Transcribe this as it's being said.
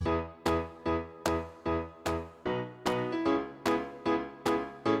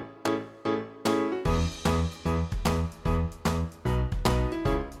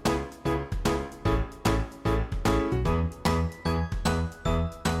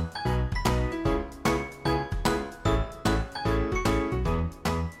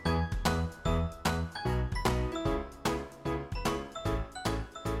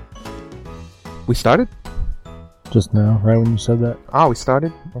We started? Just now, right when you said that. Oh, we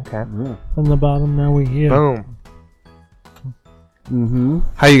started? Okay. Yeah. From the bottom, now we here. Boom. Mm-hmm.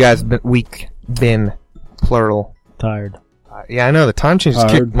 How you guys been, plural? Tired. Yeah, I know. The time change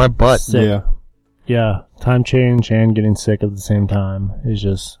has kicked my butt. Sick. Yeah. Yeah, time change and getting sick at the same time is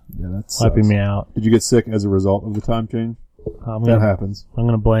just wiping me out. Did you get sick as a result of the time change? That happens. I'm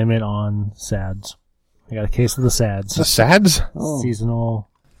going to blame it on SADS. I got a case of the SADS. The SADS? Oh. Seasonal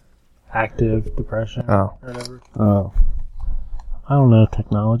active depression. Oh. Or whatever. Oh. I don't know,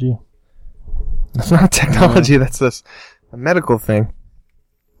 technology. That's not technology. That's a medical thing.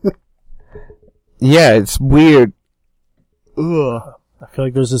 Yeah, it's weird. Ugh. I feel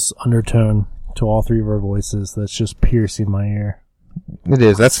like there's this undertone to all three of our voices that's just piercing my ear. It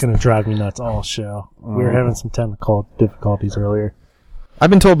is. That's It's going to drive me nuts all show. We were having some technical difficulties earlier. I've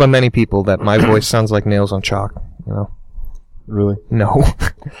been told by many people that my voice sounds like nails on chalk. You know? Really? No.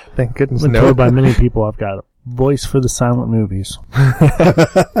 Thank goodness I've been no. told by many people I've got a voice for the silent movies.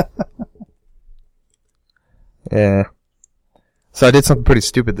 Yeah. So I did something pretty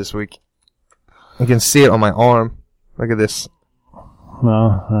stupid this week. You can see it on my arm. Look at this.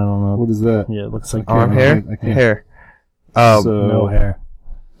 No, I don't know. What is that? Yeah, it looks like Arm hair? I can't. Hair. no hair.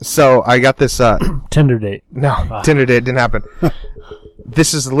 So I got this, Tinder date. no, Tinder date didn't happen.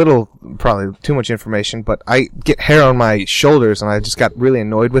 This is a little, probably too much information, but I get hair on my shoulders and I just got really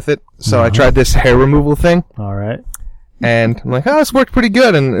annoyed with it. So I tried this hair removal thing All right. and I'm like, oh, this worked pretty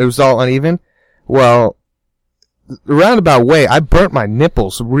good, and it was all uneven. Well, the roundabout way, I burnt my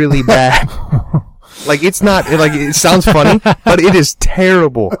nipples really bad. Like, it's not, it sounds funny, but it is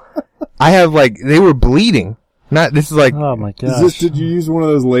terrible. I have, they were bleeding. This is like, Oh my gosh. Did you use one of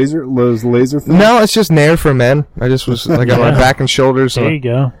those laser things? no, it's just Nair for men. I just was, on my back and shoulders. There you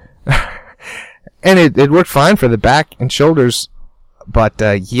go. And it worked fine for the back and shoulders, but,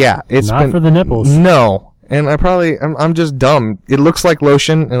 yeah, it's Not for the nipples. No. And I'm just dumb. It looks like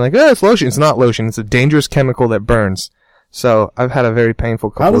lotion, and it's lotion. It's not lotion. It's a dangerous chemical that burns. So I've had a very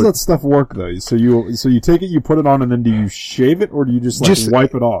painful couple. How does that stuff work though? So you take it, you put it on, and then do you shave it, or do you just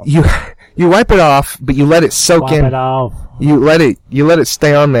wipe it off? You wipe it off, but you let it soak Wipe in. it off. You let it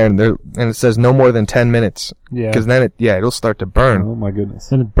stay on there, and it says no more than 10 minutes. Yeah. Because then it'll start to burn. Oh my goodness.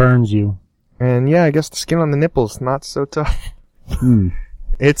 Then it burns you. And yeah, I guess the skin on the nipples not so tough. Hmm.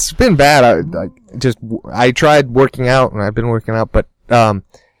 It's been bad. I tried working out, and I've been working out, but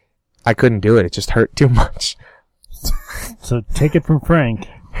I couldn't do it. It just hurt too much. So take it from Frank.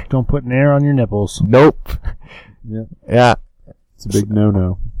 Don't put Nair on your nipples. Nope. Yeah. Yeah. It's a big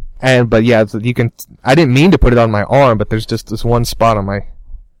no-no. But yeah, I didn't mean to put it on my arm, but there's just this one spot on my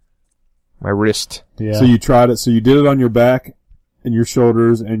wrist. Yeah. So you tried it. So you did it on your back and your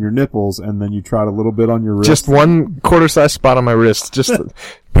shoulders and your nipples, and then you tried a little bit on your wrist. Just one quarter-size spot on my wrist, just to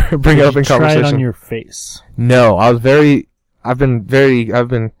bring it up in Try conversation. it on your face. No, I've been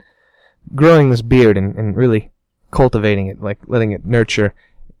growing this beard and really cultivating it, letting it nurture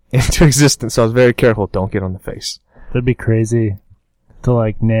into existence. So I was very careful. Don't get on the face. That'd be crazy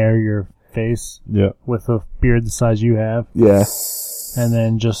to Nair your face with a beard the size you have, Yeah. and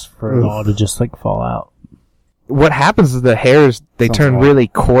then just for it all to just fall out. What happens is the hairs, they Sounds turn awful. really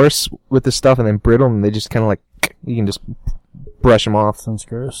coarse with the stuff and then brittle, and they just kind of you can just brush them off. Sounds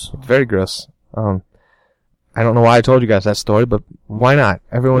gross. It's very gross. I don't know why I told you guys that story, but why not?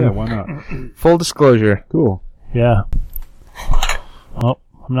 Everyone, Yeah, why not? full disclosure. Cool. Yeah. Oh,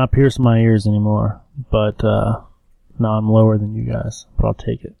 I'm not piercing my ears anymore, but now I'm lower than you guys. But I'll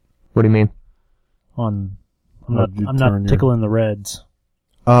take it. What do you mean? I'm How'd you not turn your- tickling the reds,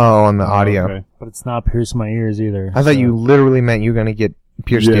 Oh, on the audio. Okay. but it's not piercing my ears either. I thought you literally meant you were going to get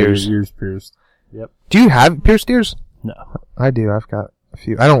pierced ears. Your ears pierced. Do you have pierced ears? No. I do. I've got a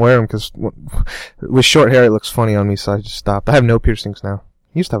few. I don't wear them because with short hair it looks funny on me, so I just stopped. I have no piercings now.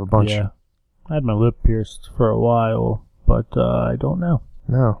 I used to have a bunch. Yeah. I had my lip pierced for a while, but I don't know.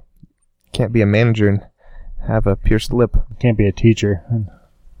 No. Can't be a manager and have a pierced lip. Can't be a teacher. And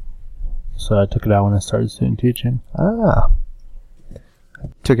so I took it out when I started student teaching. Ah. I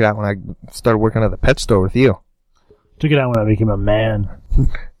took it out when I started working at the pet store with you. Took it out when I became a man.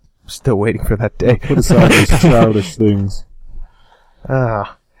 Still waiting for that day. Put aside those childish things.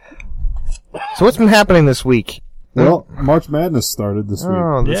 Ah. So what's been happening this week? Well, March Madness started this week.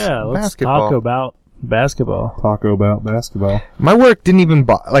 Oh, this Yeah, let's basketball. talk about basketball. Taco about basketball. My work didn't even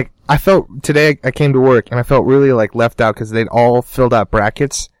I felt today I came to work and I felt really left out because they'd all filled out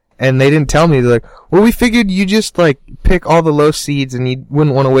brackets and they didn't tell me. They're like, well, we figured you just pick all the low seeds and you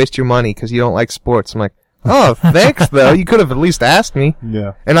wouldn't want to waste your money because you don't like sports. I'm like, Oh, thanks though. You could have at least asked me.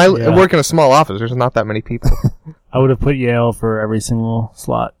 Yeah. And I Yeah. work in a small office. There's not that many people. I would have put Yale for every single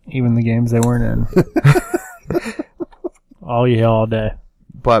slot, even the games they weren't in. All Yale all day.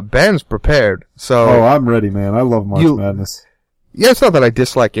 But Ben's prepared. So Oh, I'm ready, man. I love March You- Madness. yeah, it's not that I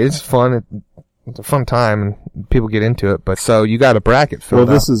dislike it. It's fun. It's a fun time, and people get into it. But so you got a bracket Well, filled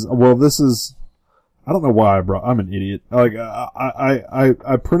out. this is. I don't know why I'm an idiot. Like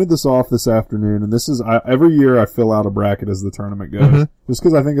I printed this off this afternoon, and this is every year I fill out a bracket as the tournament goes, Mhm. just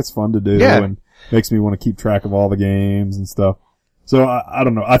because I think it's fun to do Yeah. and makes me want to keep track of all the games and stuff. So I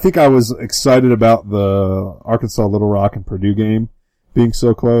don't know. I think I was excited about the Arkansas Little Rock and Purdue game being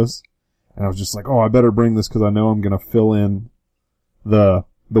so close, and I was just like, oh, I better bring this because I know I'm going to fill in the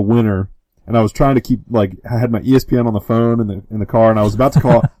winner. And I was trying to keep, like, I had my ESPN on the phone in the car, and I was about to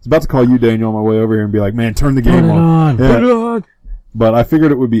call you, Daniel, on my way over here and be like, man, turn the game on. Yeah. Put it on. But I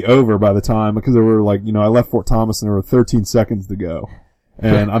figured it would be over by the time, because there were, like, I left Fort Thomas and there were 13 seconds to go.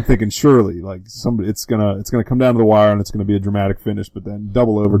 And I'm thinking, surely, like, it's gonna come down to the wire and it's gonna be a dramatic finish, but then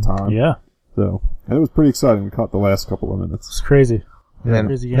double overtime. Yeah, So, and it was pretty exciting. We caught the last couple of minutes. it's crazy. and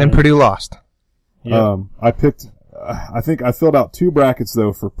Crazy then game. Purdue lost. Yeah. I think I filled out 2 brackets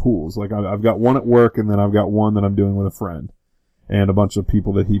though for pools. Like I've got one at work and then I've got one that I'm doing with a friend and a bunch of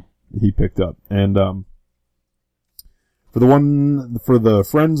people that he picked up. And, for the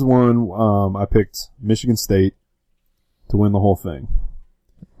friends one, I picked Michigan State to win the whole thing.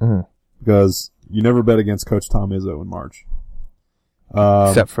 Mhm. Because you never bet against Coach Tom Izzo in March.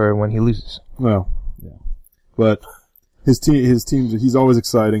 Except for when he loses. Well, yeah. But his teams, he's always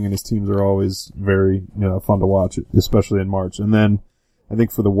exciting and his teams are always very, fun to watch, especially in March. And then I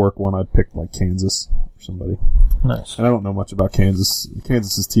think for the work one, I picked like Kansas or somebody. Nice. And I don't know much about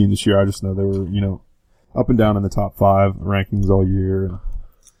Kansas's team this year. I just know they were, up and down in the top 5 rankings all year. And,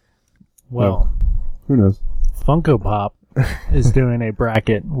 Well, who knows? Funko Pop is doing a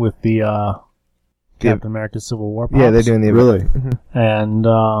bracket with the Captain America Civil War Pops. Yeah, they're doing the Really?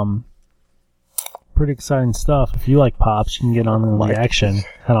 And pretty exciting stuff. If you like pops, you can get on the action.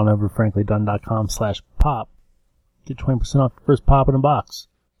 Head on over to franklydunn.com/pop. Get 20% off your first pop in a box.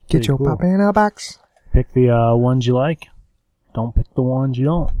 Get Pretty your cool. pop in a box. Pick the ones you like. Don't pick the ones you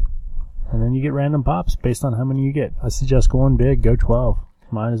don't. And then you get random pops based on how many you get. I suggest going big. Go 12.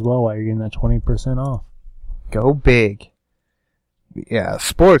 Might as well while you're getting that 20% off. Go big. Yeah,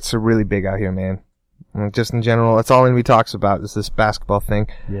 sports are really big out here, man. And just in general, that's all anybody talks about is this basketball thing.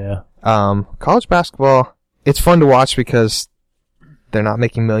 Yeah. College basketball, it's fun to watch because they're not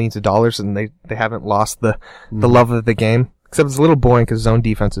making millions of dollars and they haven't lost the love of the game. Except it's a little boring because zone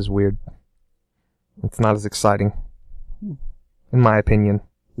defense is weird. It's not as exciting, in my opinion.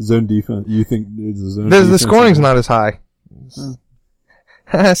 Zone defense. You think the scoring's not as high.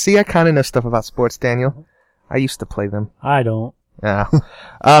 See, I kind of know stuff about sports, Daniel. I used to play them. I don't. Yeah.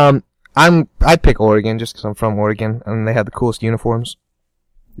 I'd pick Oregon just because I'm from Oregon and they have the coolest uniforms.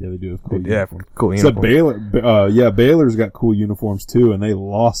 Yeah, they do have cool Yeah, uniforms. cool Except uniforms. Baylor's got cool uniforms too, and they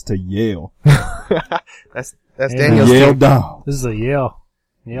lost to Yale. That's Hey, Daniel's Yale team. down. This is a Yale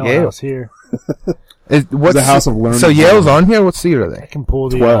Yale. house here. What's a house of learning. So Yale's on here? What seed are I they? can pull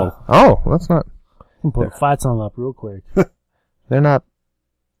the 12. Oh, that's not. I can pull the fight song up real quick. They're not.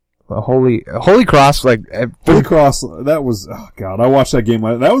 Holy Cross, like. Holy Cross, that was, oh god, I watched that game.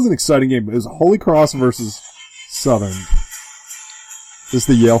 That was an exciting game. It was Holy Cross versus Southern. Is this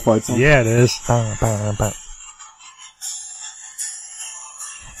the Yale fight song? Yeah, it is.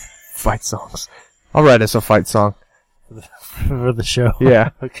 Fight songs. I'll write us a fight song. For the show. Yeah.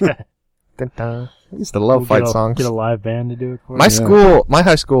 Okay. I used to love We'll fight get a, songs. Get a live band to do it for My you.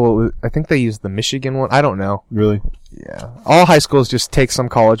 high school, I think they used the Michigan one. I don't know. Really? Yeah. All high schools just take some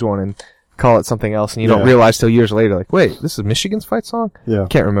college one and call it something else, and you don't Yeah. realize till years later, like, wait, this is Michigan's fight song? Yeah.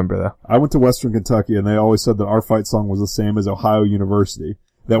 Can't remember, though. I went to Western Kentucky, and they always said that our fight song was the same as Ohio University.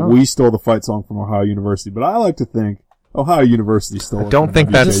 That Oh. we stole the fight song from Ohio University. But I like to think Ohio University stole it. don't from think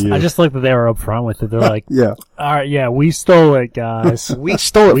that's- WKU. I just like that they were upfront with it. They're like, Yeah. all right, yeah, we stole it, guys. We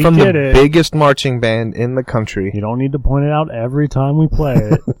stole it We from the did it. biggest marching band in the country. You don't need to point it out every time we play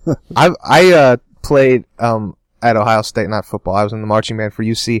it. I played at Ohio State, not football. I was in the marching band for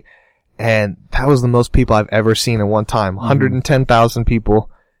UC, and that was the most people I've ever seen at one time. 110,000 people.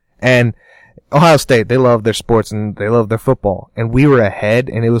 And Ohio State, they love their sports and they love their football. And we were ahead,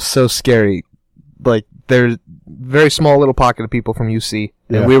 and it was so scary. Like, there's very small little pocket of people from UC,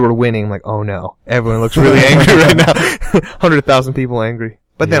 and Yeah. we were winning. Like, oh no, everyone looks really angry right now. 100,000 people angry.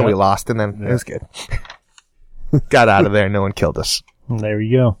 But then Yeah. we lost, and then it was good. Got out of there, no one killed us. And there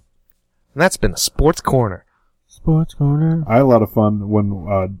you go. And that's been the Sports Corner. Sports Corner. I had a lot of fun when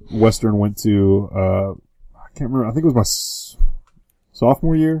Western went to can't remember. I think it was my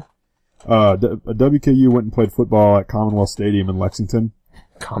sophomore year. WKU went and played football at Commonwealth Stadium in Lexington.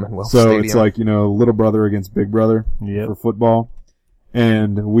 Commonwealth So Stadium. it's like, little brother against big brother for football.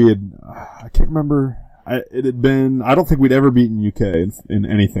 And we had, I can't remember, it had been, I don't think we'd ever beaten UK in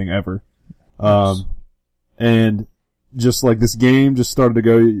anything ever. And just like this game just started to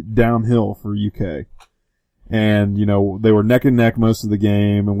go downhill for UK. And, they were neck and neck most of the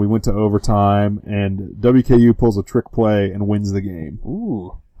game, and we went to overtime, and WKU pulls a trick play and wins the game.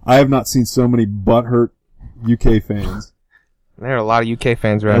 Ooh. I have not seen so many butthurt UK fans. There are a lot of UK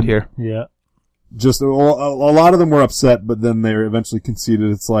fans around here. Yeah. Just a lot of them were upset, but then they eventually conceded.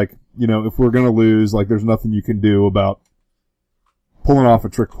 It's like, if we're going to lose, like, there's nothing you can do about pulling off a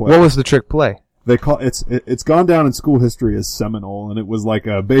trick play. What was the trick play? They call it's gone down in school history as seminal, and it was like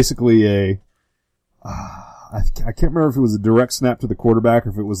basically a I can't remember if it was a direct snap to the quarterback or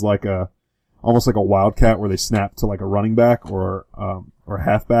if it was like almost like a wildcat where they snap to like a running back or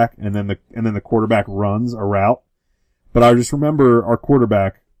halfback, and then the quarterback runs a route. But I just remember our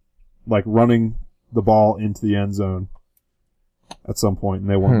quarterback like running the ball into the end zone at some point, and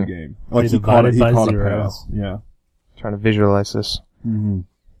they won the game. Like he caught a pass. Yeah. Trying to visualize this. Mm-hmm.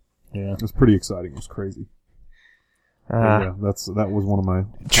 Yeah. It was pretty exciting. It was crazy. Yeah, that was one of my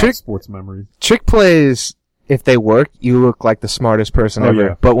top sports memories. Trick plays, if they work, you look like the smartest person ever.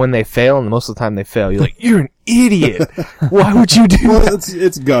 Yeah. But when they fail, and most of the time they fail, you're like, you're an idiot. Why would you do that?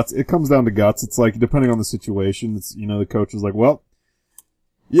 It's guts. It comes down to guts. It's like, depending on the situation, it's, the coach is like, well,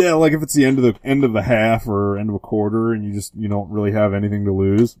 yeah, like if it's the end of the half or end of a quarter and you don't really have anything to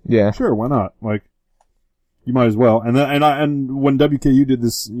lose. Yeah. Sure, why not? Like, you might as well. And when WKU did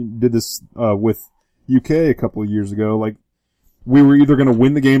this with UK a couple of years ago, like, we were either going to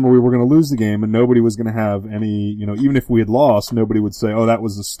win the game or we were going to lose the game, and nobody was going to have any, even if we had lost, nobody would say, oh, that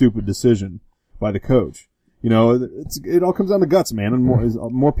was a stupid decision by the coach. It all comes down to guts, man, and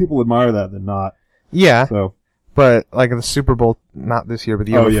more people admire that than not. Yeah. So. But, like, the Super Bowl, not this year, but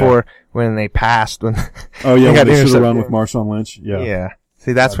the year before, when they passed, when they should have run with Marshawn Lynch. Yeah. Yeah.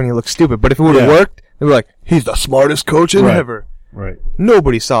 See, that's when you look stupid. But if it would have worked, they were like, he's the smartest coach ever. Right.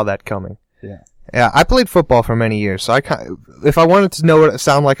 Nobody saw that coming. Yeah. Yeah, I played football for many years, so if I wanted to know what it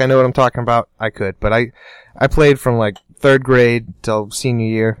sound like I know what I'm talking about, I could. But I played from like 3rd grade till senior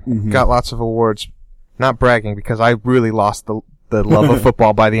year, got lots of awards. Not bragging, because I really lost the love of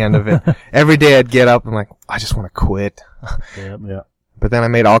football by the end of it. Every day I'd get up and like, I just want to quit. Yeah. But then I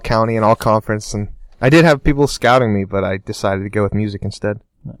made all county and all conference, and I did have people scouting me, but I decided to go with music instead.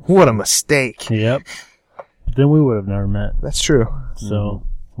 What a mistake. Yep. But then we would have never met. That's true. So,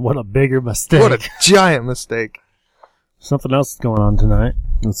 what a bigger mistake. What a giant mistake. Something else is going on tonight.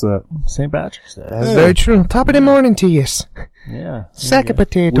 What's that? St. Patrick's Day. That's very true. Top of the morning to you. Yeah. Sack of We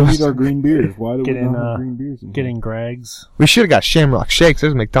potatoes. need our green beers. Why do we Getting, not have green beers? Getting Greg's. We should have got Shamrock Shakes.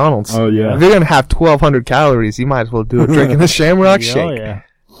 There's McDonald's. Oh, yeah. If you're going to have 1,200 calories, you might as well do it drinking the Shamrock Shake. Oh, yeah.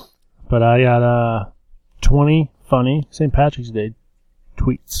 But I got 20 funny St. Patrick's Day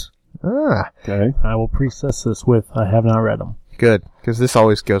tweets. Ah, Okay. I will preface this with, I have not read them. good. Because this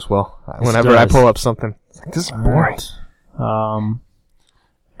always goes well. Whenever I pull up something, it's like, this is boring.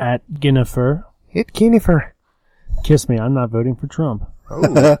 At Ginnifer, Hit Jennifer. kiss me, I'm not voting for Trump.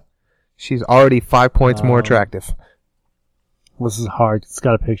 Oh. She's already 5 points more attractive. This is hard. It's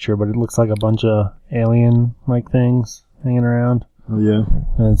got a picture, but it looks like a bunch of alien-like things hanging around. Oh, yeah.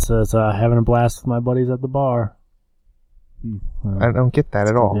 And it says, having a blast with my buddies at the bar. I don't get that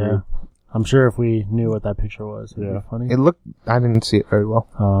at all. Yeah. I'm sure if we knew what that picture was, it would be funny. It looked, I didn't see it very well.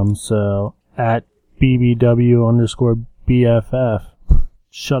 So, at BBW_BFF,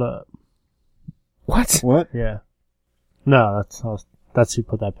 shut up. What? What? Yeah. No, that's who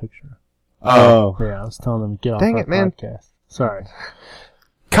put that picture. Oh. Yeah, I was telling them to get off Dang our it, man. podcast. Sorry.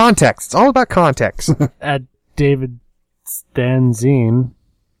 Context. It's all about context. At David Stanzine,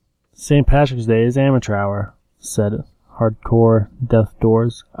 St. Patrick's Day is amateur hour, said hardcore death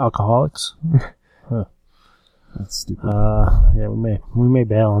doors alcoholics. That's stupid. Yeah, we may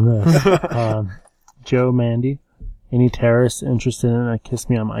bail on this. Joe Mandy, any terrorists interested in a Kiss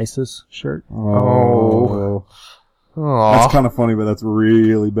Me I'm ISIS shirt? Oh. Aw. That's kind of funny, but that's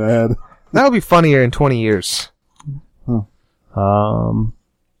really bad. That'll be funnier in 20 years.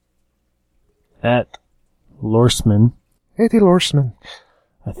 At Lorsman, Eddie Lorsman.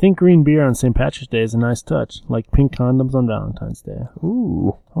 I think green beer on St. Patrick's Day is a nice touch, like pink condoms on Valentine's Day.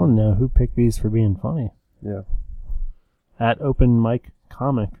 Ooh. I want to know who picked these for being funny. Yeah. At Open Mic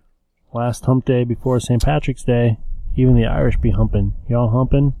Comic, last hump day before St. Patrick's Day, even the Irish be humping. Y'all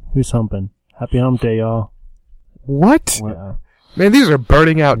humping? Who's humping? Happy hump day, y'all. What? Yeah. Man, these are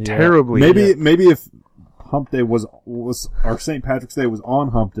burning out terribly. Maybe if Hump Day was our St. Patrick's Day was on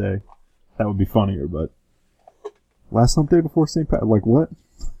Hump Day, that would be funnier. But last Hump Day before St. Pat, like what?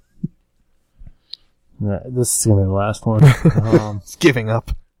 This is gonna be the last one. It's giving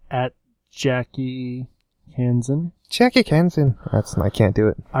up. At Jackie Hansen. Jackie Kenson. I can't do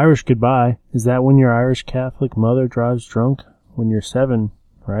it. Irish goodbye. Is that when your Irish Catholic mother drives drunk when you're 7,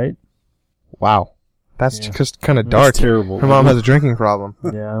 right? Wow. That's Yeah. just kind of dark. That's terrible. Her mom has a drinking problem.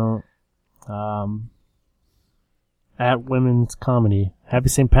 Yeah, I don't. At Women's Comedy. Happy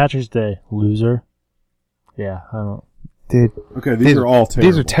St. Patrick's Day, loser. Yeah, I don't. Dude, Okay, these are all terrible.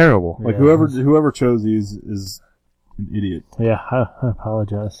 these are terrible. Like Yeah. whoever chose these is an idiot. Yeah, I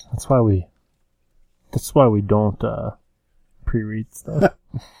apologize. That's why we don't pre-read stuff.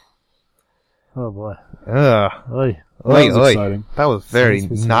 Oh boy. Ugh. Oy. That Oy, was oy. exciting. That was very This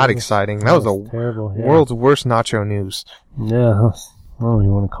was not terrible. exciting. That was the terrible. Yeah. world's worst nacho news. Yeah, I don't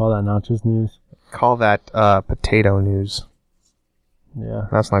even want to call that nachos news. Call that potato news. Yeah.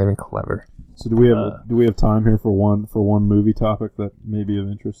 That's not even clever. So do we have time here for one movie topic that may be of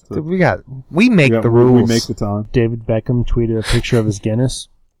interest? Dude, we make the rules. We make the time. David Beckham tweeted a picture of his Guinness.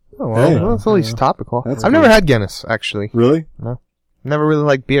 Oh, well, Hey. that's at least topical. That's I've cool. never had Guinness, actually. Really? Never really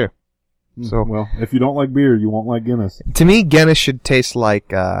liked beer. So- Well, if you don't like beer, you won't like Guinness. To me, Guinness should taste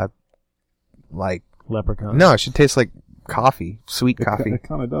like Leprechaun. no, it should taste like coffee, sweet coffee. It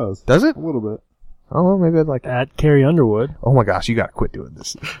kind of does. Does it? A little bit. Oh, well, maybe I'd like it. At Carrie Underwood. Oh my gosh, you gotta quit doing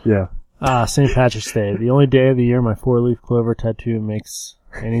this. Yeah. St. Patrick's Day. The only day of the year my 4-leaf clover tattoo makes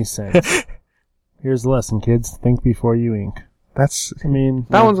any sense. Here's the lesson, kids. Think before you ink. That's, I mean,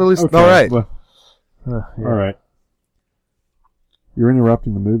 that one's at least Okay, alright. well, yeah. all right. You're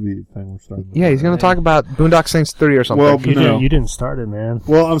interrupting the movie thing we're starting. Yeah, he's gonna talk about Boondock Saints 3 or something. Well, no. You didn't start it, man.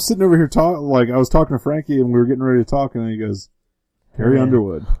 Well, I'm sitting over here I was talking to Frankie and we were getting ready to talk and then he goes, Carrie Yeah.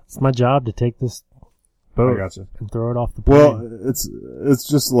 Underwood. It's my job to take this I boat gotcha. and throw it off the plane. Well, it's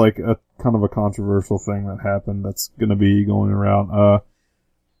just like a kind of a controversial thing that happened that's going to be going around.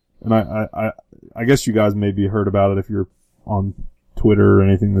 And I guess you guys maybe heard about it if you're on Twitter or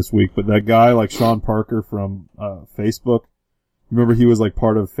anything this week, but that guy like Sean Parker from Facebook, remember he was like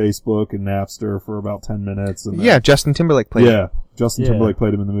part of Facebook and Napster for about 10 minutes. And yeah, Justin Timberlake played it. yeah, Justin Yeah. Timberlake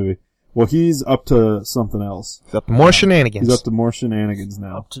played him in the movie. Well, he's up to something else. It's up to more shenanigans. He's up to more shenanigans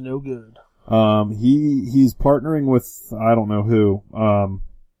now. Up to no good. He's partnering with I don't know who.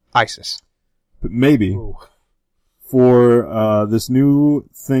 ISIS. But maybe Ooh. for this new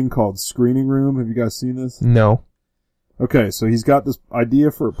thing called Screening Room. Have you guys seen this? No. Okay, so he's got this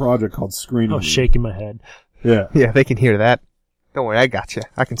idea for a project called Screening I Room. was shaking my head. Yeah, Yeah, they can hear that. Don't worry, I got you.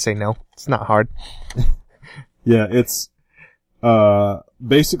 I can say no. It's not hard. yeah. It's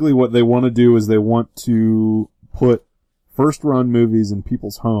basically what they want to do is they want to put first run movies in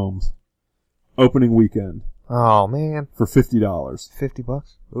people's homes opening weekend Oh man, for $50. $50.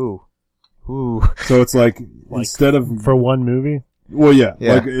 Ooh, ooh. So it's like instead of For one movie? well, yeah,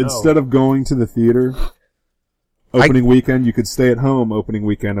 Yeah. like instead of going to the theater opening weekend, you could stay at home opening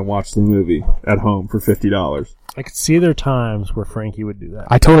weekend and watch the movie at home for $50. I could see there are times where Frankie would do that.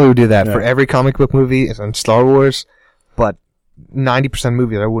 I totally would do that Yeah. for every comic book movie and Star Wars, but 90% of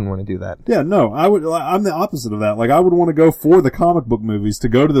movies I wouldn't want to do that. Yeah, no, I'm the opposite of that. Like, I would want to go for the comic book movies, to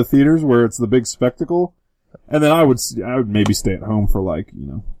go to the theaters where it's the big spectacle, and then I would maybe stay at home for like,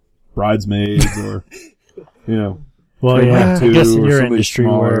 Bridesmaids or, Well, Big yeah, Mac I 2 guess in or your something industry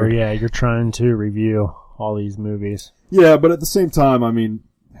smaller. where, you're trying to review all these movies. yeah, but at the same time, I mean,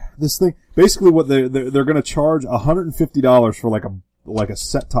 this thing, basically what they're going to charge $150 for like a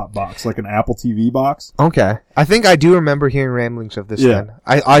set-top box, like an Apple TV box. Okay. I think I do remember hearing ramblings of this Yeah. then.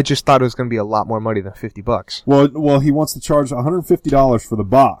 I just thought it was going to be a lot more money than $50. Well, he wants to charge $150 for the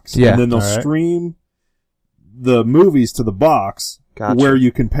box. Yeah. And then they'll All right. stream the movies to the box Gotcha. where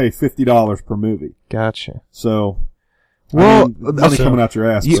you can pay $50 per movie. Gotcha. So, Well, money so- coming out your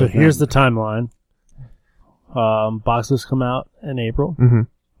ass. So here's the timeline. Boxes come out in April. Mm-hmm.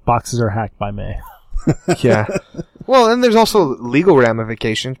 Boxes are hacked by May. Yeah. Well, and there's also legal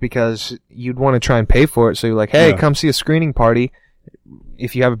ramifications because you'd want to try and pay for it. So you're like, hey, Yeah. come see a screening party.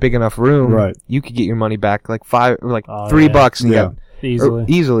 If you have a big enough room, Right. you could get your money back like $3 yeah. and Yeah. Easily.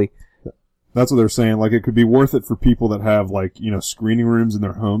 easily. That's what they're saying. Like, it could be worth it for people that have, like, screening rooms in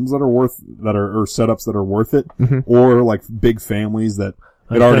their homes or setups that are worth it. Mhm. Or, like, big families that it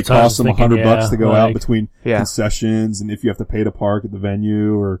Like, already that's what I costs was them thinking, $100 to go yeah, out like- between Yeah. concessions and if you have to pay to park at the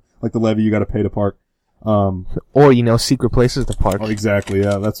venue or, like, the levy you gotta pay to park. Or, secret places to park. Oh, exactly.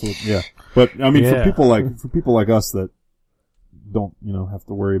 Yeah, that's what. Yeah, but I mean, Yeah. for people like us that don't, have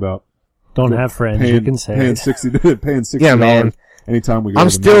to worry about Don't have friends, you can say paying it. $60 Yeah, man. anytime we go. I'm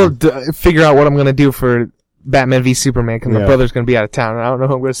to the still movie. figure out what I'm going to do for Batman v Superman because my Yeah. brother's going to be out of town and I don't know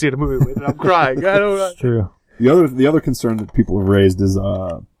who I'm going to see the movie with. And I'm crying. I don't know. It's true. The other concern that people have raised is,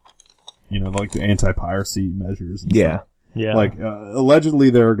 like the anti-piracy measures. And Yeah. stuff. Yeah. Like, allegedly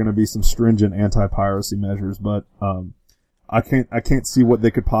there are going to be some stringent anti-piracy measures, but, I can't see what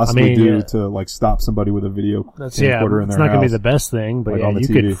they could possibly do yeah. to, like, stop somebody with a video That's camcorder in it's their not gonna be house. the best thing, but like yeah, on the you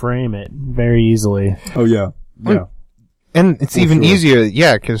TV. could frame it very easily. Oh, yeah. Yeah. And it's For even sure. easier,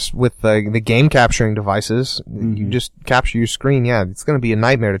 yeah, because with the game capturing devices, you Mhm. just capture your screen. Yeah, it's going to be a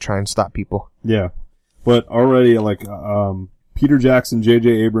nightmare to try and stop people. Yeah. But already, like, Peter Jackson, J.J.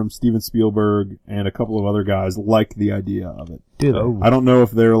 Abrams, Steven Spielberg, and a couple of other guys like the idea of it. Do they? Oh. I don't know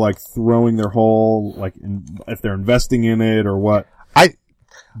if they're, like, throwing their whole, like, if they're investing in it or what,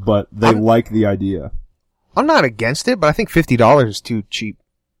 but they like the idea. I'm not against it, but I think $50 is too cheap.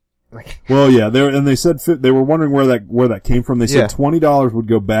 Like, Well, yeah, they said they were wondering where that came from. They said Yeah. $20 would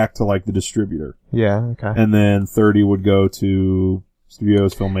go back to, like, the distributor, yeah, okay. and then 30 would go to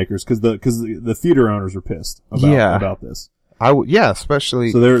studios, filmmakers, because the theater owners are pissed about this. Yeah,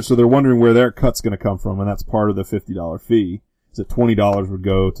 especially. So they're wondering where their cut's going to come from, and that's part of the $50 fee. Is that $20 would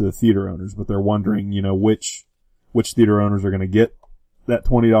go to the theater owners, but they're wondering, which theater owners are going to get that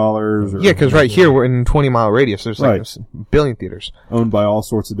 $20. Or, Yeah, because right here we're in 20-mile radius. There's like Right. a billion theaters. owned by all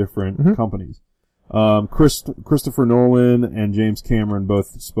sorts of different Mhm. companies. Christopher Nolan and James Cameron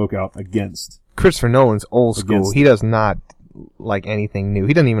both spoke out against. Christopher Nolan's old school. Against- He does not like anything new.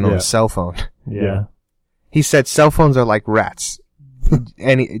 He doesn't even own Yeah. a cell phone. Yeah. He said cell phones are like rats.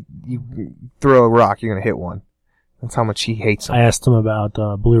 You throw a rock, you're gonna hit one. That's how much he hates them. I asked him about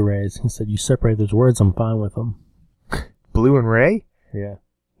Blu-rays. He said, "You separate those words, I'm fine with them." Blue and Ray? Yeah.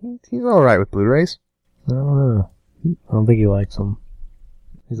 He's alright with Blu-rays. I don't know. I don't think he likes them.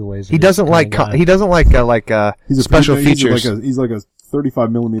 He's a laser. He doesn't like, he doesn't like He's a special features. He's like a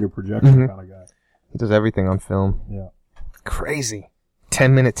 35 millimeter projection Mhm. kind of guy. He does everything on film. Yeah. Crazy.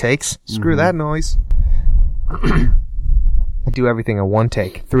 10-minute takes? Screw Mhm. that noise. I do everything in one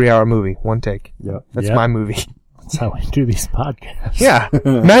take. 3-hour movie, one take. Yeah. That's Yep. my movie. That's how we do these podcasts. Yeah.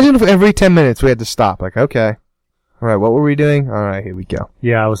 Imagine if every 10 minutes we had to stop. Like, okay. Alright, what were we doing? Alright, here we go.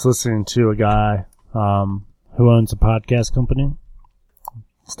 Yeah, I was listening to a guy who owns a podcast company.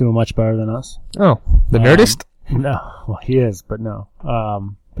 He's doing much better than us. Oh, the Um, Nerdist? No, well, he is, but no.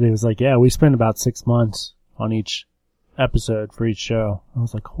 But he was like, yeah, we spend about 6 months on each episode for each show. I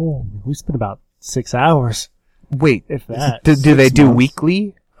was like, oh, we spend about 6 hours, Wait, if that. do they 6 do months?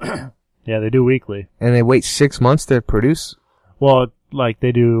 weekly? Yeah, they do weekly. And they wait 6 months to produce? Well, like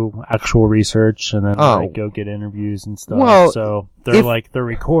they do actual research and then Oh. like go get interviews and stuff. Well, so they're if- they're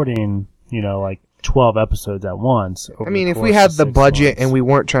recording, like 12 episodes at once. I mean, if we had the budget and we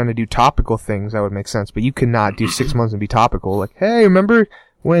weren't trying to do topical things, that would make sense. But you could not do 6 months and be topical. Like, hey, remember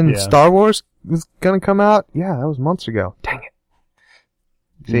when Yeah. Star Wars was gonna come out? Yeah, that was months ago. Dang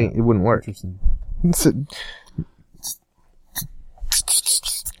it. See, Yeah. it wouldn't work. Interesting.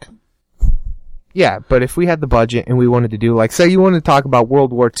 Yeah, but if we had the budget and we wanted to do, like, say you wanted to talk about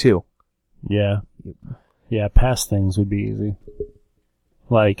World War II. Yeah, past things would be easy.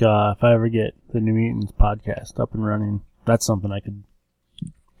 Like, if I ever get the New Mutants podcast up and running, that's something I could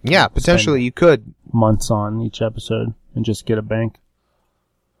Yeah, potentially you could. months on each episode and just get a bank.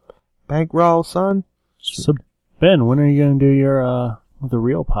 Bankroll, son. So, Ben, when are you going to do your, the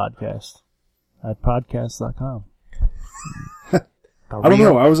real podcast at podcast.com? I don't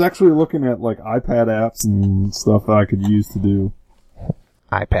know. I was actually looking at like iPad apps and stuff that I could use to do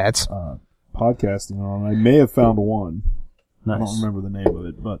iPads. podcasting on. I may have found one. I don't Nice. remember the name of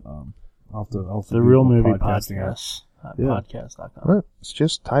it, but I'll have to The Real Google Movie podcasting app. Podcast at Yeah. podcast.com. Well, let's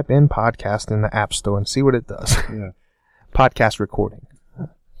just type in podcast in the App Store and see what it does. Yeah. Podcast recording.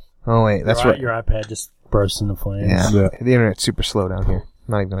 Oh, wait, that's right. Your iPad just bursts into flames. Yeah. Yeah. The internet's super slow down here.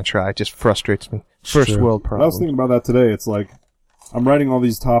 I'm not even going to try. It just frustrates me. First True. world I was problem. thinking about that today. It's like I'm writing all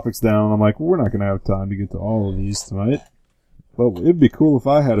these topics down, and I'm like, well, we're not going to have time to get to all of these tonight. But it'd be cool if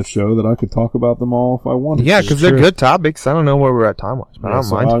I had a show that I could talk about them all if I wanted. Yeah, to. because they're good topics. I don't know where we're at time-wise, but I Yeah, don't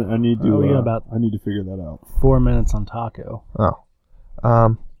so mind. I need to. we got about- I need to figure that out. 4 minutes on Taco. Oh.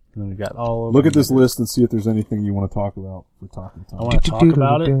 And then we got all over. Look at this list and see if there's anything you want to talk about for talking I time. want to talk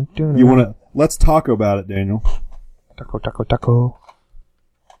about it. You want to? Let's talk about it, Daniel. Taco.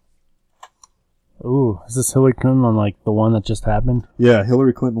 Ooh, is this Hillary Clinton on like the one that just happened? Yeah,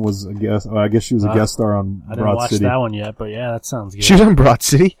 Hillary Clinton was a guest. I guess she was a guest star on I didn't Broad watch City. that one yet, but yeah, that sounds good. She was on Broad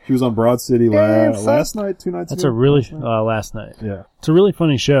City. She was on Broad City last night, 2 nights That's ago. a really Last night? last night. Yeah. It's a really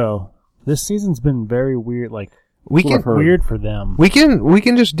funny show. This season's been very weird, like We That's what can I've heard. weird for them. we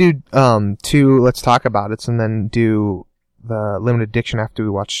can just do 2 Let's Talk About It and then do the Limited Addiction after we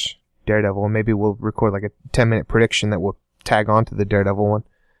watch Daredevil, and maybe we'll record like a 10-minute prediction that will tag onto the Daredevil one.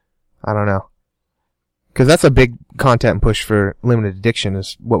 I don't know. Because that's a big content push for Limited Addiction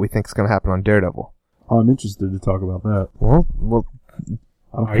is what we think is going to happen on Daredevil. Oh, I'm interested to talk about that. Well,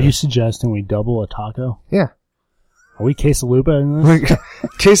 Are you suggesting we double a taco? yeah. Are we quesalupa in this?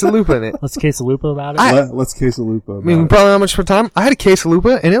 Quesalupa in it. Let's quesalupa about it. Let's quesalupa. I mean, probably not much for time. I had a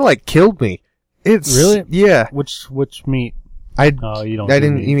quesalupa, and it like killed me. It's Really? Yeah. Which meat? I Oh, you don't. I do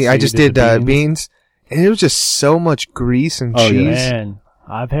didn't. meat, Eat meat. so I you just did did the beans, and it was just so much grease and Oh, yeah. cheese. Man,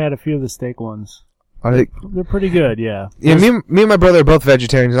 I've had a few of the steak ones. Are they- They're pretty good. Yeah. Yeah, me and my brother are both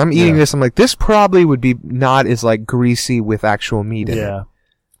vegetarians. And I'm eating Yeah. this. I'm like, this probably would be not as like greasy with actual meat in it. Yeah.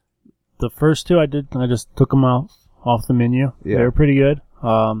 The first two I just took them off the menu. Yeah. They were pretty good.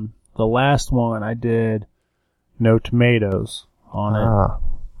 The last one I did no tomatoes on it, Ah.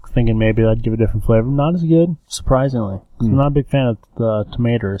 thinking maybe that'd give a different flavor. Not as good, surprisingly. I'm not a big fan of the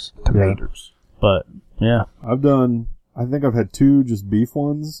tomatoes, Tomatoes. but yeah. I think I've had 2 just beef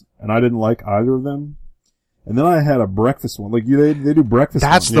ones, and I didn't like either of them. And then I had a breakfast one. Like, they do breakfast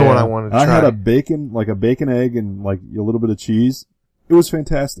That's ones. the one I wanted to I try. had a bacon egg, and like a little bit of cheese. It was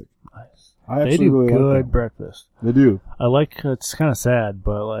fantastic. Nice. I They actually do really like good them. breakfast. They do. I like, it's kind of sad,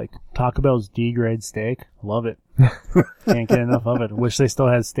 but like Taco Bell's D-grade steak, love it. Can't get enough of it. Wish they still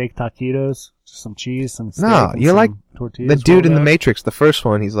had steak taquitos, just some cheese, some steak, No, and you're some like tortillas. The dude in the rolled up. Matrix, the first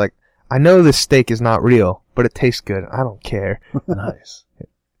one, he's like, I know this steak is not real, but it tastes good. I don't care. Nice.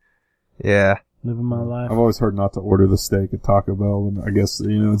 Yeah. Living my life. I've always heard not to order the steak at Taco Bell, and I guess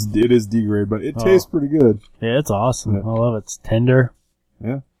it is D-grade, but it Oh. tastes pretty good. Yeah, it's awesome. Yeah. I love it. It's tender.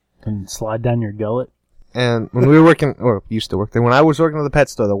 Yeah. Can slide down your gullet. And when we were working, or used to work there, when I was working at the pet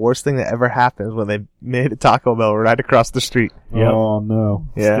store, the worst thing that ever happened was when they made a Taco Bell right across the street. Yep. Oh no.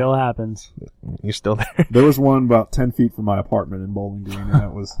 Yeah. Still happens. You're still there. There was one about 10 feet from my apartment in Bowling Green, and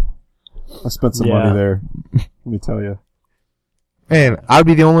I spent some Yeah. money there. Let me tell you. And I'd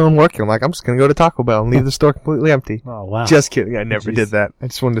be the only one working. I'm like, I'm just going to go to Taco Bell and leave the store completely empty. Oh, wow. Just kidding. I never Jeez. did that. I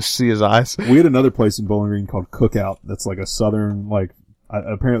just wanted to see his eyes. We had another place in Bowling Green called Cookout. That's like a southern,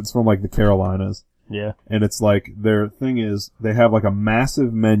 apparently it's from like the Carolinas. Yeah. And it's like, their thing is, they have like a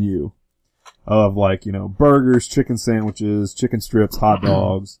massive menu of like, burgers, chicken sandwiches, chicken strips, hot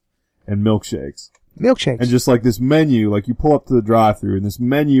dogs, and milkshakes. Milkshakes. And just like this menu, like you pull up to the drive-thru, and this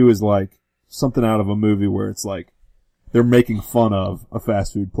menu is like something out of a movie where it's like, they're making fun of a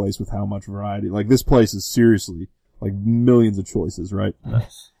fast food place with how much variety. Like this place is seriously like millions of choices, right?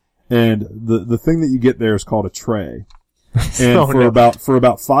 Nice. And the thing that you get there is called a tray. And Oh, for no. about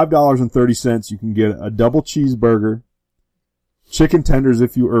 $5.30 you can get a double cheeseburger, chicken tenders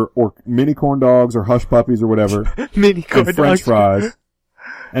or mini corn dogs or hush puppies or whatever, Mini corn and French dogs. fries.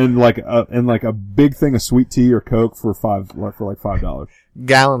 And like a big thing of sweet tea or Coke for $5.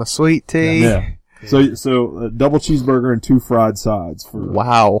 Gallon of sweet tea. Yeah. So a double cheeseburger and 2 fried sides for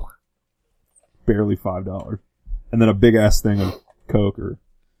Wow. barely $5. And then a big ass thing of Coke or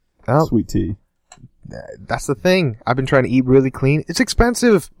Oh, sweet tea. that's the thing. I've been trying to eat really clean. It's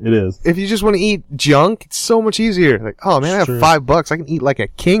expensive. It is. If you just want to eat junk, it's so much easier. Like, oh man, I have True. $5. I can eat like a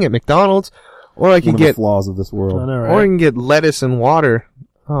king at McDonald's, or I can One of the get, flaws of this I world. know, or I right? can get lettuce and water.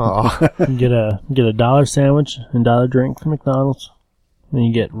 Oh, You can get a $1 sandwich and $1 drink from McDonald's. Then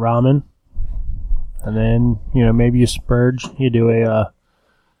you get ramen. And then, maybe you splurge. You do a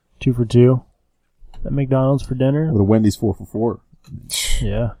 2 for 2 at McDonald's for dinner. With a Wendy's 4 for $4.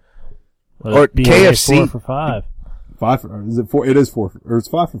 Yeah. Or BOA KFC. 4 for 5. 5 for, is it 4? It is 4 for, or it's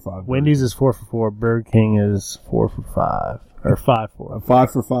 5 for 5. Wendy's is 4 for 4. Burger King is 4 for 5. Or 5 for.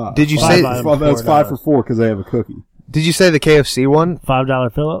 5 for 5. Did you Five say? items, That's 5 for $4. 4 because they have a cookie. Did you say the KFC one?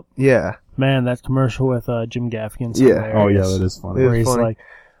 $5 fill-up. Yeah. Man, that commercial with Jim Gaffigan. Yeah. Oh yeah, that is funny. Yeah. Where he's funny. like,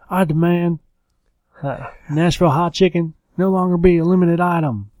 I demand Nashville hot chicken no longer be a limited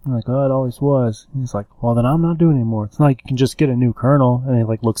item. I'm like, oh, it always was. And he's like, well, then I'm not doing it anymore. It's not like you can just get a new Colonel. And he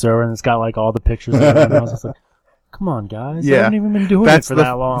like looks over and it's got like all the pictures of it. And I was just like, come on, guys. I Yeah. haven't even been doing it for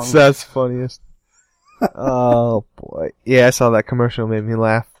that long. That's funniest. Oh boy. Yeah, I saw that commercial. Made me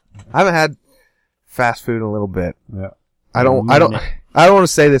laugh. I haven't had fast food in a little bit. Yeah. I don't want to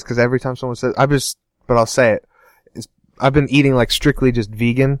say this because every time someone says, but I'll say it. I've been eating like strictly just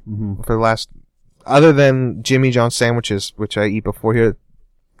vegan for the last, other than Jimmy John sandwiches, which I eat before here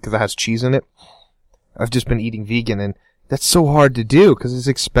because it has cheese in it. I've just been eating vegan, and that's so hard to do because it's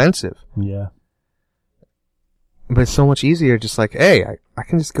expensive. Yeah. But it's so much easier just like, hey, I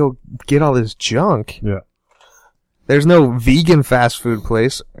can just go get all this junk. Yeah. There's no vegan fast food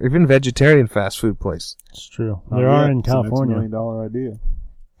place, or even vegetarian fast food place. It's true. There are in California. It's a $1 million idea.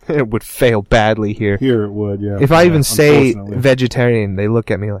 It would fail badly here. Here it would, yeah. If I even say unfortunately. vegetarian, they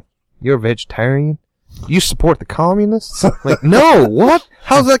look at me like, you're a vegetarian? You support the communists? Like, no, what?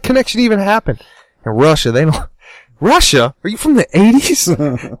 How's that connection even happen? In Russia, they don't... Russia? Are you from the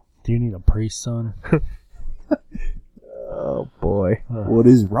 80s? Do you need a priest, son? Oh, boy. What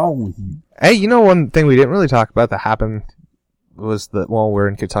is wrong with you? Hey, you know one thing we didn't really talk about that happened was we're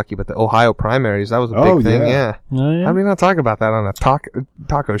in Kentucky, but the Ohio primaries, that was a big thing, yeah. Oh, yeah? How do we not talk about that on a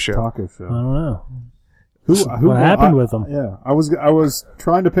taco show? Taco I show. don't know. What happened with them? Yeah, I was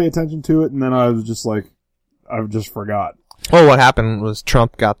trying to pay attention to it, and then I was just like, I just forgot. Well, what happened was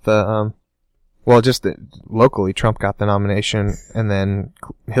Trump got the, locally, Trump got the nomination, and then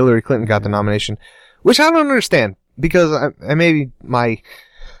Hillary Clinton got the nomination, which I don't understand, because I maybe my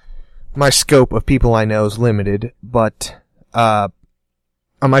scope of people I know is limited, but, on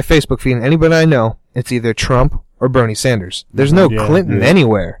my Facebook feed, anybody I know, it's either Trump or Bernie Sanders. There's no Clinton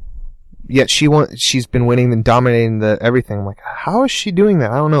anywhere. Yet she's been winning and dominating everything. I'm like, how is she doing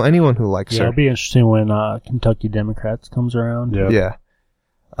that? I don't know anyone who likes her. It'll be interesting when Kentucky Democrats comes around. Yeah.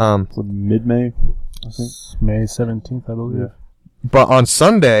 So mid-May, I think. May 17th, I believe. Yeah. But on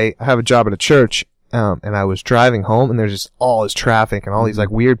Sunday, I have a job at a church, and I was driving home, and there's just all this traffic and all these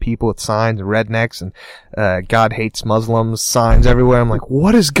like weird people with signs and rednecks and God hates Muslims signs everywhere. I'm like,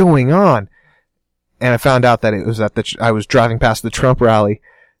 what is going on? And I found out that it was I was driving past the Trump rally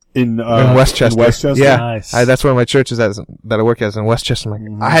in Westchester. In Westchester? Yeah, Nice. that's where my church is at, that I work at, is in Westchester.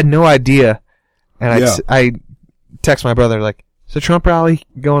 I'm like, I had no idea, and I text my brother like, is the Trump rally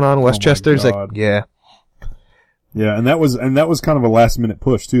going on in Westchester? He's like, yeah. Yeah, and that was kind of a last minute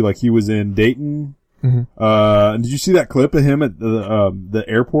push too. Like he was in Dayton. Mm-hmm. Did you see that clip of him at the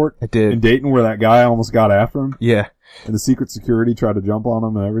airport? I did. In Dayton, where that guy almost got after him? Yeah. And the secret security tried to jump on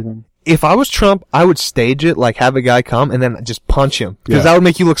him and everything. If I was Trump, I would stage it, like have a guy come and then just punch him. Because that would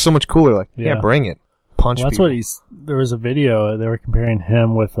make you look so much cooler. Like, yeah bring it. Punch well, that's people. there was a video, they were comparing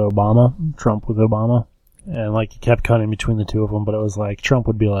him with Obama, Trump with Obama. And like, he kept cutting between the two of them, but it was like, Trump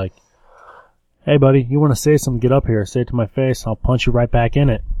would be like, hey buddy, you want to say something, get up here, say it to my face, I'll punch you right back in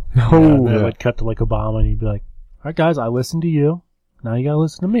it. And then it would cut to like Obama and he'd be like, alright guys, I listened to you, now you gotta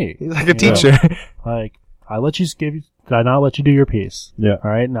listen to me. He's like a teacher. Like, did I not let you do your piece? Yeah.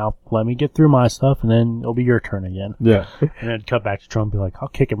 Alright, now let me get through my stuff and then it'll be your turn again. Yeah. And then cut back to Trump and be like, I'll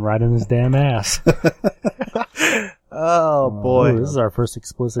kick him right in his damn ass. Oh boy. Ooh, this is our first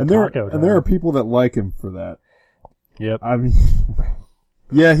explicit And there are people that like him for that. Yep. I mean,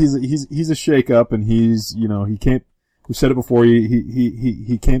 yeah, he's a shake up, and he's, he can't, we said it before,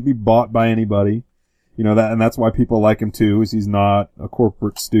 he can't be bought by anybody. And that's why people like him too, is he's not a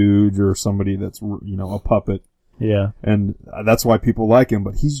corporate stooge or somebody that's, a puppet. Yeah. And that's why people like him,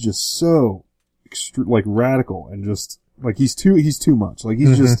 but he's just so radical and just like he's too much. Like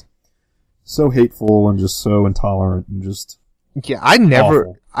he's just so hateful and just so intolerant and just I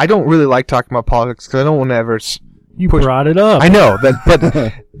don't really like talking about politics because I don't want to ever You brought it up. I know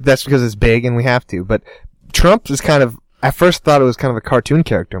but that's because it's big and we have to. But Trump is kind of, I first thought it was kind of a cartoon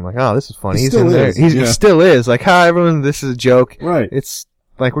character. I'm like, oh, this is funny. He's in there. He still is. Like, hi everyone, this is a joke. Right. It's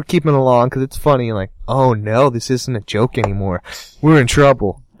like, we're keeping along because it's funny. Like, oh no, this isn't a joke anymore. We're in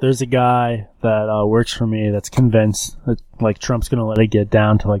trouble. There's a guy that works for me that's convinced that like Trump's gonna let it get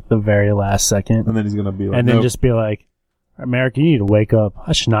down to like the very last second, and then he's gonna be like, and then just be like, America, you need to wake up.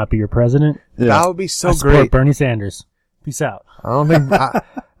 I should not be your president. Yeah. That would be so I support great. Bernie Sanders. Peace out. I don't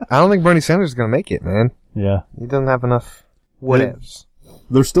think Bernie Sanders is gonna make it, man. Yeah. He doesn't have enough whatevs.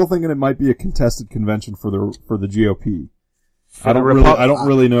 They're still thinking it might be a contested convention for the GOP. I don't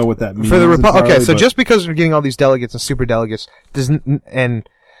really know what that means. For the okay, so just because we're getting all these delegates and super delegates and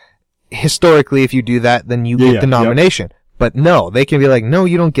historically, if you do that, then you get the nomination. Yep. But no, they can be like, no,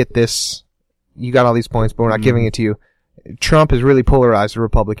 you don't get this. You got all these points, but we're not giving it to you. Trump has really polarized the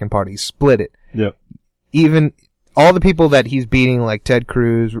Republican Party. He's split it. Yep. Even all the people that he's beating, like Ted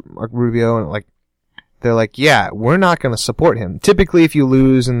Cruz, Mark Rubio, and like, they're like, yeah, we're not going to support him. Typically, if you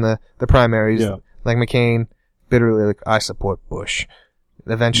lose in the primaries, like McCain, bitterly like, I support Bush.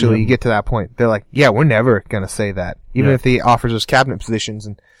 Eventually, you get to that point. They're like, yeah, we're never going to say that. Even if he offers us cabinet positions.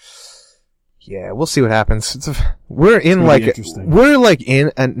 And yeah, we'll see what happens. We're in a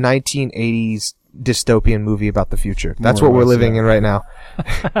 1980s dystopian movie about the future. That's what we're living in right now.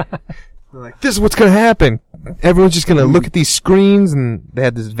 Like, this is what's going to happen. Everyone's just going to look at these screens, and they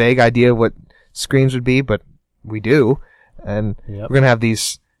had this vague idea of what screens would be, but we do. And we're going to have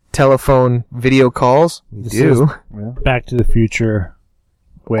these telephone video calls. We do. Back to the Future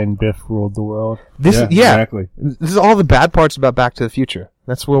when Biff ruled the world. Exactly. This is all the bad parts about Back to the Future.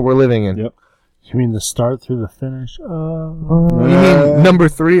 That's what we're living in. Yep. You mean the start through the finish? You mean number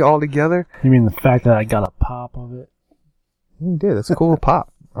 3 altogether? You mean the fact that I got a pop of it? You did. That's a cool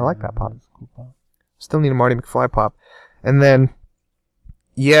pop. I like that pop. That's a cool pop. Still need a Marty McFly pop. And then,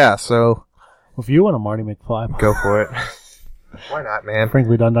 yeah, so Well, if you want a Marty McFly pop, go for it. Why not, man?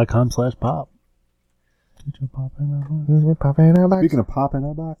 franklydunn.com/pop. Get your pop in that box. Pop in our box. Speaking of pop in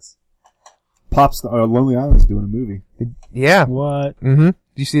that box, Pop's Lonely Island's doing a movie. Yeah. What? Mm-hmm. Did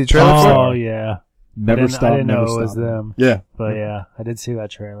you see the trailer for it? Oh, yeah. Never stop. I didn't never know it was stop. them. Yeah. But yeah, I did see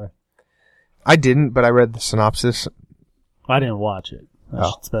that trailer. I didn't, but I read the synopsis. I didn't watch it. I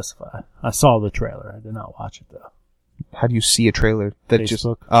should specify. I saw the trailer. I did not watch it, though. How do you see a trailer that just...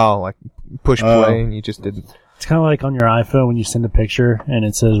 Facebook. Oh, like push play and you just didn't... It's kind of like on your iPhone when you send a picture and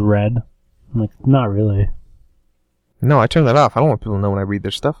it says red. I'm like, not really. No, I turned that off. I don't want people to know when I read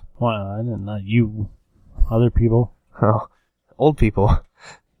their stuff. Why? I didn't. Not you. Other people. Oh, old people.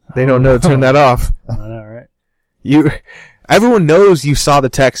 They don't know to turn that off. I know, right? Everyone knows you saw the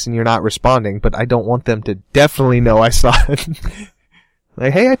text and you're not responding, but I don't want them to definitely know I saw it.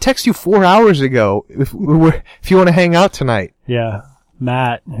 Like, hey, I texted you 4 hours ago if you want to hang out tonight. Yeah.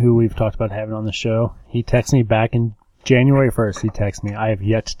 Matt, who we've talked about having on the show, he texted me back in January 1st. He texted me. I have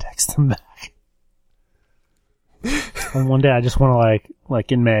yet to text him back. And one day I just want to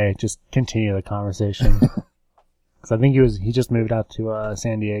like in May, just continue the conversation. Cause I think he just moved out to,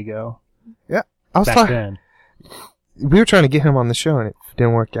 San Diego. Yeah. I was Back talking. then. We were trying to get him on the show and it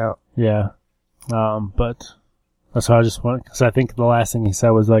didn't work out. Yeah. But that's why I just want, cause I think the last thing he said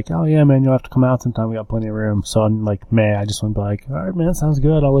was like, oh yeah, man, you'll have to come out sometime. We got plenty of room. So in like May, I just want to be like, all right, man, sounds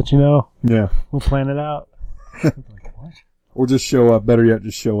good. I'll let you know. Yeah. We'll plan it out. Like, what? Or just show up. Better yet,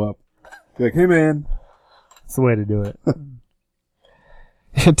 just show up. Be like, hey man. That's the way to do it.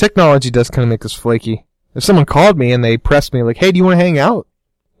 Technology does kind of make us flaky. If someone called me and they pressed me like, hey, do you want to hang out?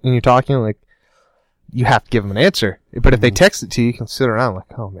 And you're talking, like, you have to give them an answer. But if they text it to you, you can sit around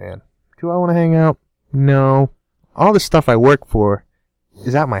like, oh man, do I want to hang out? No. All the stuff I work for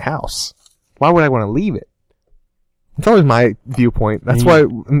is at my house. Why would I want to leave it? It's always my viewpoint. That's why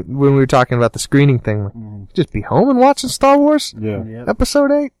when we were talking about the screening thing, like, just be home and watching Star Wars Yeah. Yep.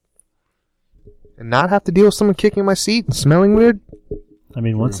 Episode 8 and not have to deal with someone kicking my seat and smelling weird. I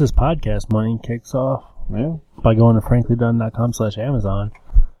mean, once this podcast money kicks off Yeah. by going to franklydunn.com/Amazon,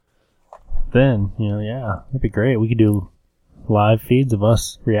 then, yeah, it'd be great. We could do live feeds of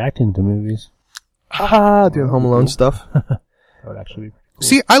us reacting to movies. Doing Home Alone stuff. That would actually be pretty cool.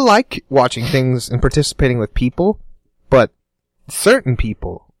 See, I like watching things and participating with people, but certain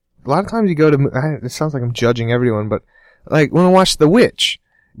people, a lot of times you go to, it sounds like I'm judging everyone, but like when I watched The Witch,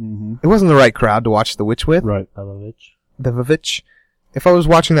 it wasn't the right crowd to watch The Witch with. Right. Lovovich. The Vivitch. If I was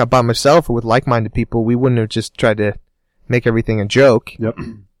watching that by myself or with like-minded people, we wouldn't have just tried to make everything a joke, Yep.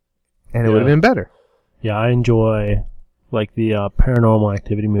 and it would have been better. Yeah, I enjoy, like, the Paranormal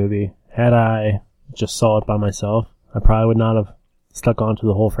Activity movie. Had I just saw it by myself, I probably would not have stuck onto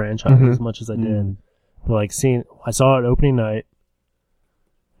the whole franchise as much as I did. But, like, I saw it opening night.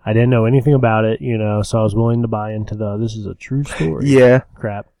 I didn't know anything about it, so I was willing to buy into this is a true story. Yeah.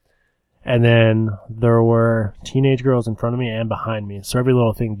 Crap. And then there were teenage girls in front of me and behind me. So every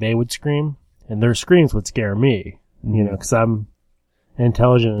little thing they would scream, and their screams would scare me, because I'm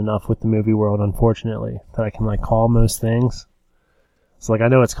intelligent enough with the movie world, unfortunately, that I can, like, call most things. So, like, I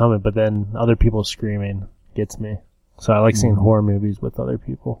know it's coming, but then other people screaming gets me. So I like seeing horror movies with other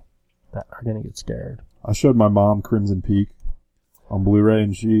people that are going to get scared. I showed my mom Crimson Peak on Blu-ray,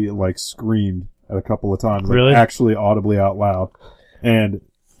 and she, like, screamed at a couple of times. Like, Really? actually audibly out loud. And,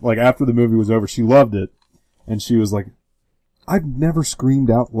 like, after the movie was over, she loved it. And she was like, I've never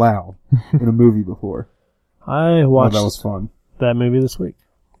screamed out loud in a movie before. I Oh, watched that was fun. that movie this week.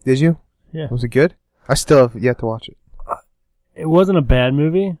 Did you? Yeah. Was it good? I still have yet to watch it. It wasn't a bad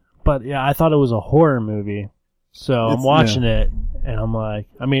movie, but yeah, I thought it was a horror movie. So I'm It's- watching it, and I'm like,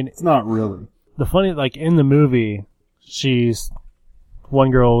 I mean, It's not really. the funny, like, in the movie,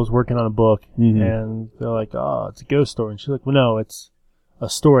 one girl was working on a book, and they're like, oh, it's a ghost story. And she's like, well, no, it's a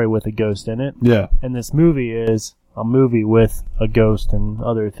story with a ghost in it. Yeah. And this movie is a movie with a ghost and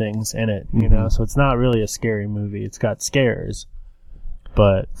other things in it, so it's not really a scary movie. It's got scares,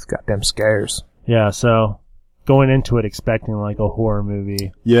 but It's got them scares. yeah, so going into it expecting like a horror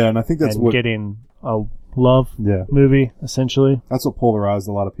movie Yeah, and I think that's and what... getting a love Yeah. movie, essentially. That's what polarized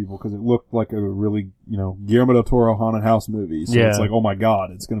a lot of people, because it looked like a really, Guillermo del Toro haunted house movie. So it's Yeah. like, oh my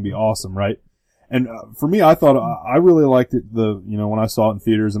god, it's going to be awesome, right? And for me, I thought I really liked it. When I saw it in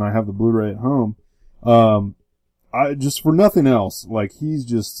theaters, and I have the Blu-ray at home. I just, for nothing else, like, he's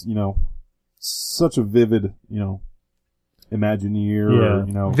just, such a vivid, Imagineer.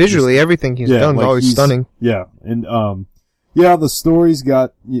 Yeah. Or, Visually, everything he's done is like always stunning. Yeah, and the story's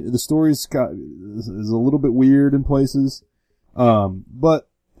is a little bit weird in places, but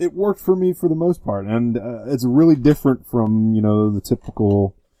it worked for me for the most part, and it's really different from the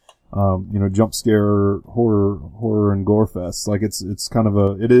typical jump scare horror and gore fest. Like it's kind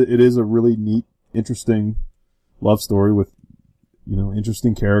of it is a really neat, interesting love story with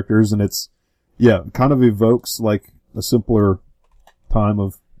interesting characters, and it's kind of evokes like a simpler time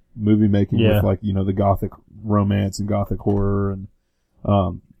of movie making with like the gothic romance and gothic horror,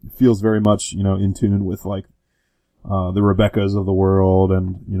 and feels very much in tune with like the Rebeccas of the world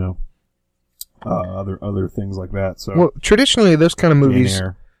and other things like that. So well, traditionally those kind of movies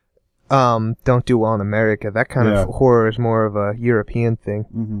don't do well in America. That kind of horror is more of a European thing.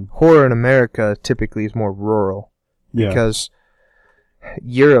 Mm-hmm. Horror in America typically is more rural because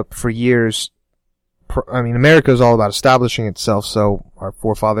Europe for years, America is all about establishing itself, so our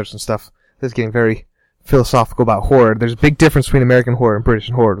forefathers and stuff, this is getting very philosophical about horror. There's a big difference between American horror and British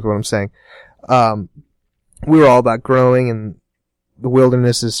horror is what I'm saying. We were all about growing, and the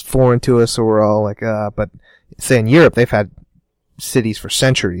wilderness is foreign to us, so we're all like, but say in Europe, they've had cities for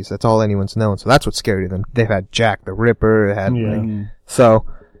centuries. That's all anyone's known, so that's what's scary to them. They've had Jack the Ripper, so,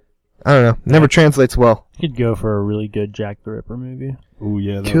 I don't know, never translates well. You could go for a really good Jack the Ripper movie. Oh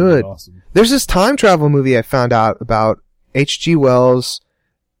yeah, that Could. would be awesome. There's this time travel movie I found out about. H.G. Wells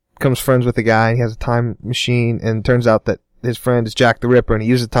becomes friends with a guy, and he has a time machine, and it turns out that his friend is Jack the Ripper, and he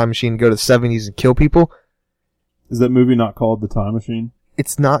uses the time machine to go to the 70s and kill people. Is that movie not called The Time Machine?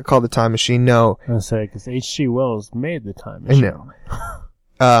 It's not called the time machine, no. I was going to say, because H.G. Wells made the time machine.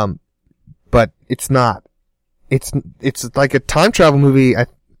 I know. But it's not. It's like a time travel movie.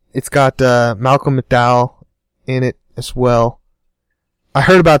 It's got Malcolm McDowell in it as well. I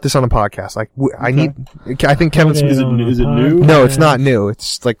heard about this on a podcast. Like, I think Kevin Smith. Is it new? No, it's not new.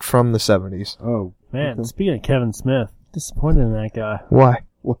 It's like from the 70s. Oh. Man, okay. Speaking of Kevin Smith, disappointed in that guy. Why?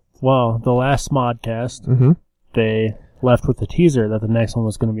 Well, the last Modcast, they left with the teaser that the next one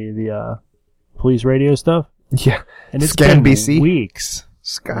was going to be the police radio stuff. Yeah. And it's Scan been BC. weeks.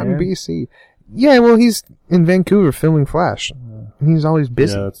 Scan BC. Yeah, well, he's in Vancouver filming Flash. He's always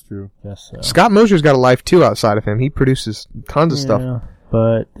busy. Yeah, that's true. Yes, so. Scott Mosier's got a life, too, outside of him. He produces tons of stuff.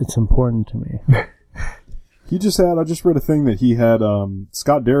 But it's important to me. I just read a thing that he had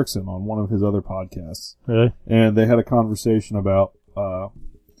Scott Derrickson on one of his other podcasts. Really? And they had a conversation about,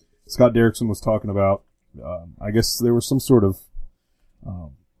 Scott Derrickson was talking about, I guess there was some sort of,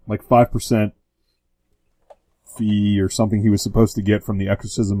 like 5% fee or something he was supposed to get from The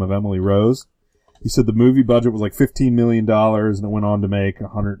Exorcism of Emily Rose. He said the movie budget was like $15 million and it went on to make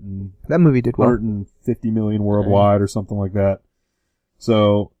that movie did well. $150 million worldwide or something like that.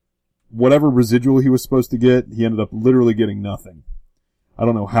 So, whatever residual he was supposed to get, he ended up literally getting nothing. I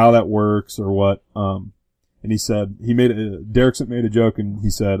don't know how that works or what. And he said, Derrickson made a joke and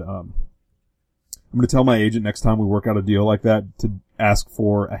he said, I'm going to tell my agent next time we work out a deal like that to ask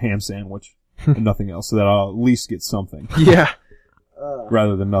for a ham sandwich and nothing else so that I'll at least get something. Yeah.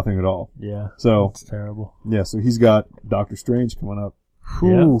 Rather than nothing at all. Yeah. So, it's terrible. Yeah, so he's got Doctor Strange coming up.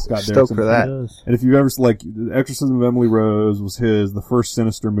 Ooh, Scott stoked Derrickson. for that. And if you've ever, The Exorcism of Emily Rose was his. The first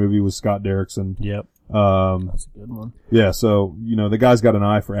Sinister movie was Scott Derrickson. Yep. That's a good one. Yeah, so, the guy's got an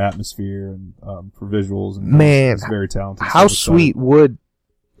eye for atmosphere and, for visuals and man, he's very talented. How sweet would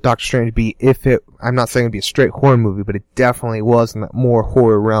Doctor Strange be if I'm not saying it'd be a straight horror movie, but it definitely was in that more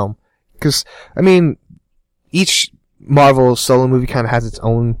horror realm. Cause, each Marvel solo movie kind of has its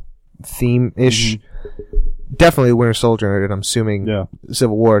own theme-ish. Mm-hmm. Definitely Winter Soldier, and I'm assuming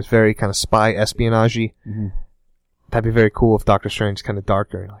Civil War is very kind of spy espionage-y. Mm-hmm. That'd be very cool if Doctor Strange is kind of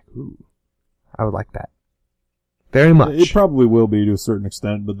darker. Like, ooh, I would like that. Very much. It probably will be to a certain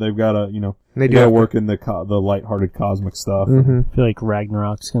extent, but they've got to, they got to work in the lighthearted cosmic stuff. Mm-hmm. I feel like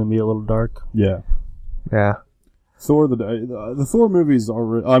Ragnarok's going to be a little dark. Yeah. Yeah. Thor, the Thor movies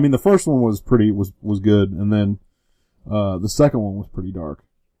are, the first one was was good, and then, the second one was pretty dark.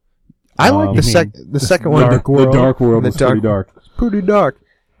 I like the second one. The Dark World was pretty dark. It's pretty dark.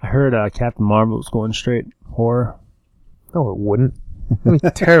 I heard, Captain Marvel was going straight horror. No, it wouldn't. It'd be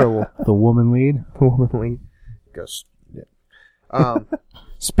terrible. The woman lead? The woman lead. Goes, yeah.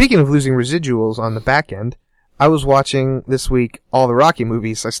 Speaking of losing residuals on the back end, I was watching this week all the Rocky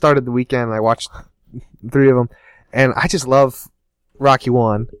movies. I started the weekend and I watched 3 of them, and I just love Rocky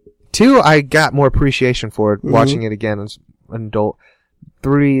 1. 2, I got more appreciation for it, watching it again as an adult.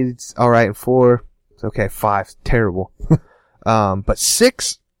 3, it's alright, and 4, it's okay. 5, terrible. But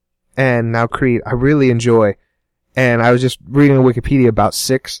 6, and now Creed, I really enjoy. And I was just reading a Wikipedia about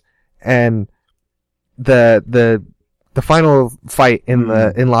 6, and the final fight in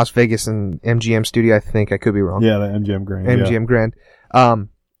Las Vegas in MGM Studio, I think, I could be wrong. Yeah, the MGM Grand. MGM Grand.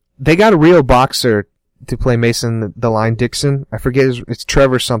 They got a real boxer to play Mason the Line Dixon. I forget it's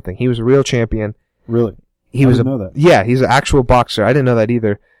Trevor something. He was a real champion. Really? I He was didn't know that. Yeah, he's an actual boxer. I didn't know that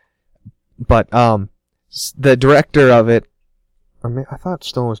either. But the director of it, I thought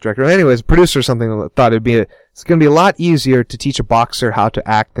Stallone was director. Anyways, producer or something thought it's going to be a lot easier to teach a boxer how to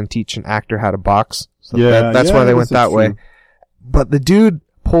act than teach an actor how to box. So that's why they went that way. True. But the dude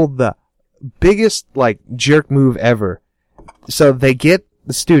pulled the biggest like jerk move ever. So they get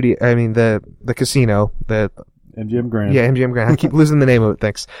the casino, the MGM Grand. yeah, MGM Grand. I keep losing the name of it.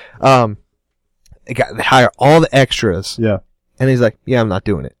 Thanks. They hire all the extras. Yeah. And he's like, yeah, I'm not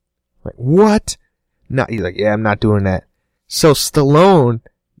doing it. Like, what? No, he's like, yeah, I'm not doing that. So Stallone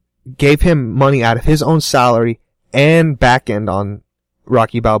gave him money out of his own salary and back end on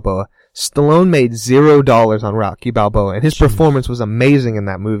Rocky Balboa. Stallone made $0 on Rocky Balboa, and his performance was amazing in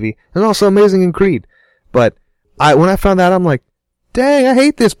that movie, and also amazing in Creed. But when I found out, I'm like, dang, I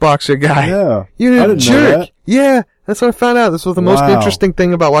hate this boxer guy. Yeah. You're I a didn't know jerk. that. Yeah, that's what I found out. This was the most Wow. interesting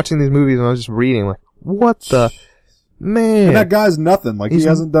thing about watching these movies when I was just reading. Like, what the man? And that guy's nothing. Like, He's- he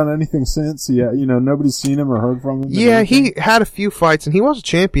hasn't done anything since. Nobody's seen him or heard from him. and Yeah, everything. he had a few fights, and he was a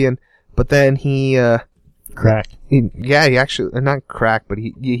champion, but then he Crack. he actually, not crack, but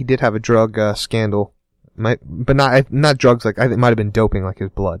he did have a drug scandal. But not drugs, like, I think it might have been doping, like his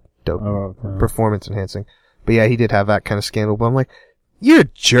blood. Doping. Oh, okay. Performance enhancing. But yeah, he did have that kind of scandal, but I'm like, you're a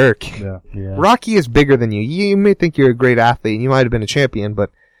jerk. Yeah. Yeah. Rocky is bigger than you. You may think you're a great athlete, and you might have been a champion,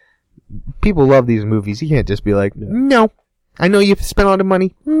 but people love these movies. You can't just be like, no. I know you've spent all the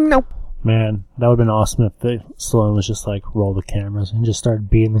money. No. Man, that would have been awesome if Stallone was just like, roll the cameras and just started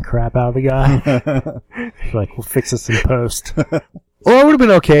beating the crap out of the guy. Like, we'll fix this in post. Or it would have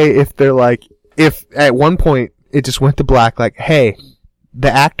been okay if they're like, if at one point it just went to black, like, hey, the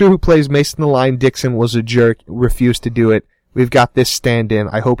actor who plays Mason the Line Dixon was a jerk, refused to do it. We've got this stand-in.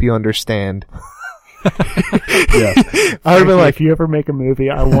 I hope you understand. Yeah. I would have been like, if you ever make a movie,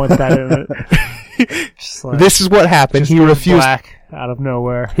 I want that in it. Just like, this is what happened. just He goes refused. black out of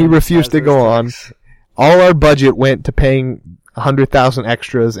nowhere. He refused to go on. All our budget went to paying 100,000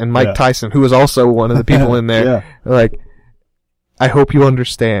 extras, and Mike Yeah. Tyson, who was also one of the people in there, Yeah. like, I hope you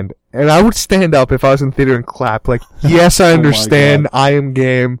understand. And I would stand up if I was in theater and clap, like, yes, I my understand. God. I am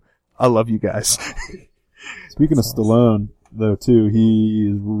game. I love you guys. Speaking of Stallone, though, too, he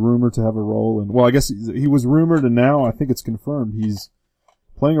is rumored to have a role in. Well, I guess he was rumored, and now I think it's confirmed he's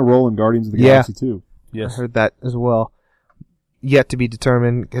playing a role in Guardians of the Yeah. Galaxy 2. I heard that as well. Yet to be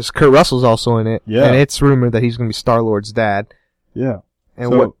determined, because Kurt Russell's also in it. Yeah. And it's rumored that he's going to be Star-Lord's dad. Yeah. And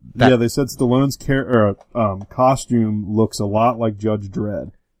So, what, they said Stallone's costume looks a lot like Judge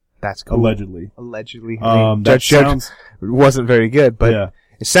Dredd, that's cool. allegedly. Allegedly. I mean, That Judge Dredd sounds, wasn't very good, but yeah,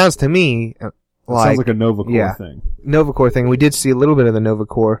 it sounds to me that like, sounds like a Nova Corps yeah. thing. Nova Corps thing. We did see a little bit of the Nova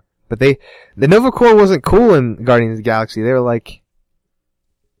Corps, but the Nova Corps wasn't cool in Guardians of the Galaxy. They were like,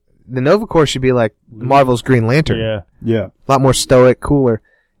 the Nova Corps should be like Marvel's Green Lantern. Yeah. Yeah. A lot more stoic, cooler.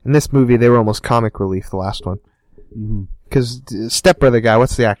 In this movie, they were almost comic relief, the last one. hmm Because Step Brother guy,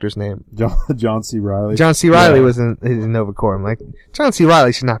 what's the actor's name? John C. Reilly. John C. Reilly Yeah. was in Nova Corps. I'm like, John C.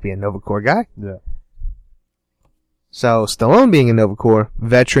 Reilly should not be a Nova Corps guy. Yeah. So Stallone being a Nova Corps,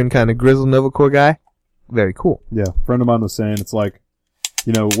 veteran kind of grizzled Nova Corps guy, very cool. Yeah. A friend of mine was saying it's like,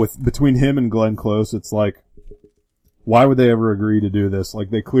 between him and Glenn Close, it's like, why would they ever agree to do this? Like,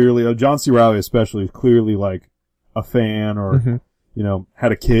 they clearly, John C. Reilly especially, is clearly like a fan or, Mhm.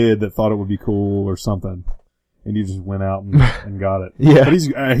 had a kid that thought it would be cool or something. And he just went out and got it. Yeah. But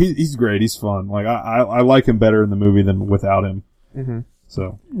he's great. He's fun. Like, I like him better in the movie than without him. Mm-hmm.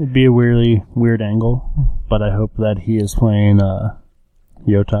 So, It'd be a really weird angle, but I hope that he is playing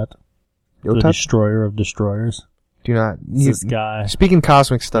Yotat, the destroyer of destroyers. Do not. It's this guy. Speaking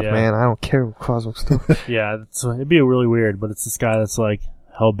cosmic stuff, Yeah. man, I don't care about cosmic stuff. Yeah, it'd be really weird, but it's this guy that's like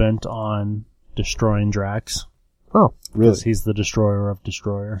hell-bent on destroying Drax. Oh, really. Because he's the destroyer of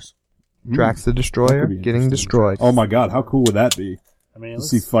destroyers. Drax the That Destroyer could be getting interesting. destroyed. Oh my god, how cool would that be? I mean, To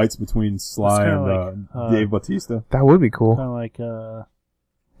see fights between Sly kinda and like, Dave Bautista. That would be cool. kind of like,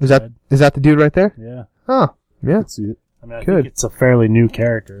 Is that the dude right there? yeah. Oh, yeah. Let's see it. I mean, I Good. think it's a fairly new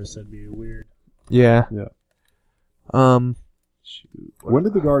character, so it'd be weird. Yeah. Yeah. When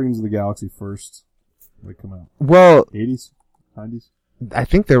did the Guardians of the Galaxy first come out? Well, 80s? 90s? I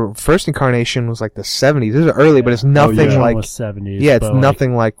think their first incarnation was like the 70s. This is early, but it's nothing yeah. like. was 70s. Yeah, it's but, like,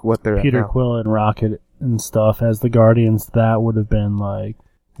 nothing like what they're Peter at now. Quill and Rocket and stuff as the Guardians. That would have been like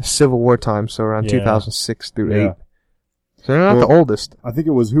Civil War time, so around Yeah. 2006 through Yeah. 8. So they're not Well, the oldest. I think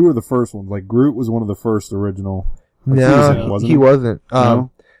it was, who were the first ones? Like, Groot was one of the first original. Like, No, he was in it, wasn't he wasn't.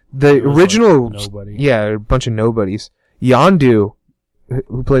 No? The it was, original, like, nobody. yeah, a bunch of nobodies. Yondu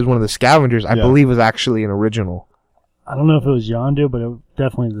who plays one of the scavengers, I Yeah. believe was actually an original. I don't know if it was Yondu, but it was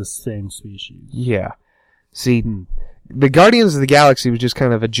definitely the same species. Yeah. See, the Guardians of the Galaxy was just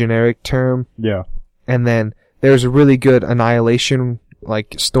kind of a generic term, Yeah. and then there's a really good Annihilation,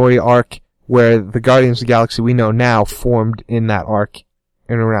 like, story arc where the Guardians of the Galaxy we know now formed in that arc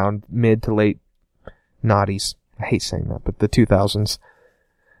in around mid to late noughties. I hate saying that, but the 2000s.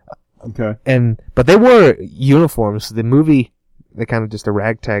 Okay. But they wore uniforms. The movie, they kind of just a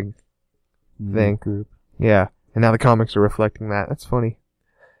ragtag thing. Group. Yeah. And now the comics are reflecting that. That's funny.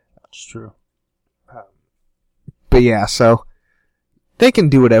 That's true. But yeah, so they can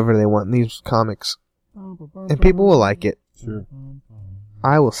do whatever they want in these comics. And people will like it. Sure.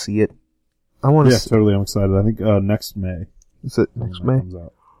 I will see it. I want to Yeah, see totally. I'm excited. I think next May. Is it next when that May? comes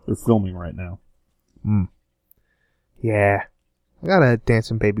out. They're filming right now. Yeah. I got a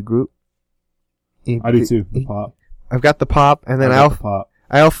Dancing Baby Groot. I do too. The pop. I've got the pop, and then I got the pop.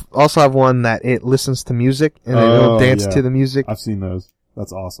 I also have one that it listens to music, and then it'll dance to the music. I've seen those.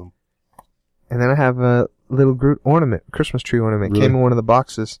 That's awesome. And then I have a little Groot ornament, Christmas tree ornament. Really? Came in one of the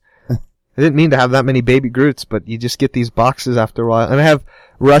boxes. I didn't mean to have that many baby Groots, but you just get these boxes after a while. And I have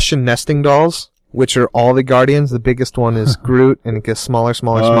Russian nesting dolls, which are all the Guardians. The biggest one is Groot, and it gets smaller,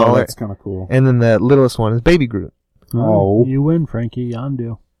 smaller, Oh, smaller. that's kind of cool. And then the littlest one is Baby Groot. Oh. You win, Frankie.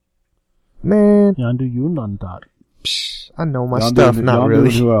 Yondu. Man, Yondu Yundandat. I know my Yondu stuff, and- not Yondu really.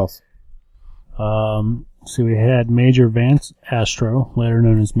 and who else? So we had Major Vance Astro, later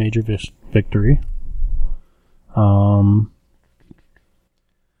known as Major Victory.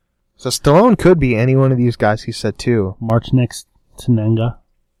 So Stallone could be any one of these guys he said too. Martinex Tenenga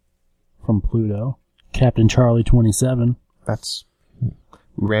from Pluto. Captain Charlie 27. That's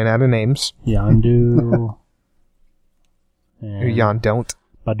ran out of names. Yondu. Or and Jan don't.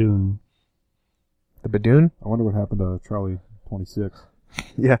 Badoon. The Badoon? I wonder what happened to Charlie 26.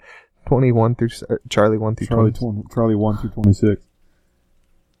 Yeah. 21 through Charlie 1 through 20. Charlie 1 through 26.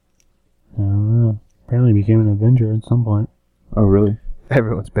 I don't know. Apparently became an Avenger at some point. Oh, really?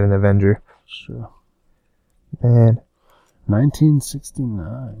 Everyone's been an Avenger. Sure. Man.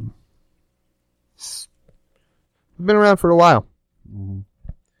 1969. Been around for a while. Mm-hmm.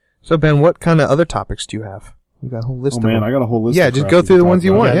 So Ben, what kind of other topics do you have? You got a whole list Oh, of man, them. I got a whole list Yeah, of just crap go we through can the ones talk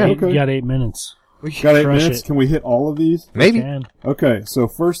you about. want, yeah. You Okay. got 8 minutes. Got 8 Crush minutes? it. Can we hit all of these? Maybe. And Okay, so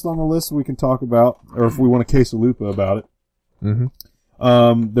first on the list we can talk about, or if we want a quesalupa about it,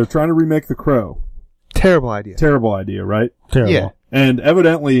 Mm-hmm. they're trying to remake The Crow. Terrible idea. Terrible idea, right? terrible. Yeah. And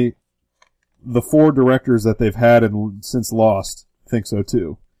evidently, the 4 directors that they've had since Lost think so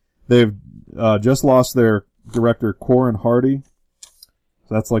too. They've just lost their director, Corin Hardy.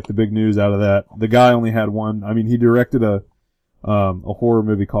 So that's like the big news out of that. The guy only had one. I mean, he directed a horror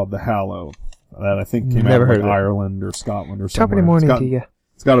movie called The Hallow that I think came Never out heard in of like it. Ireland or Scotland or Top of somewhere. the morning It's got, to you.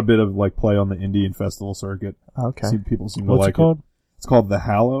 it's got a bit of like play on the Indian festival circuit. Okay. People seem to What's like it called? It's called The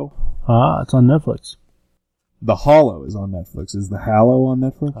Hallow. It's on Netflix. The Hollow is on Netflix. Is The Hallow on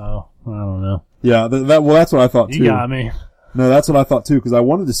Netflix? Oh, I don't know. Yeah, that's what I thought too. You got me. No, that's what I thought too, because I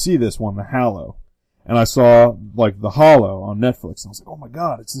wanted to see this one, The Hallow. And I saw, like, The Hollow on Netflix. And I was like, oh my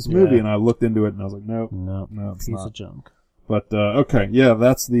god, it's this movie. Yeah. And I looked into it and I was like, no, No, it's piece not. of junk. But, okay, yeah,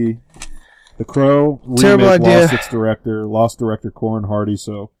 that's The Crow remake. Terrible idea. Lost director Corin Hardy,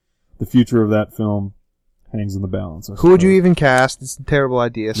 so the future of that film hangs in the balance. I Who would you suppose. even cast? It's a terrible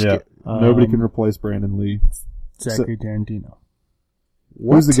idea. Yeah, nobody can replace Brandon Lee. Zachary Tarantino.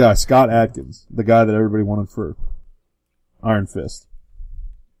 Who's the guy? Scott Adkins. The guy that everybody wanted for Iron Fist.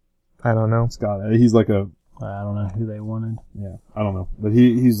 I don't know. Scott, he's like a, I don't know who they wanted. yeah, I don't know. But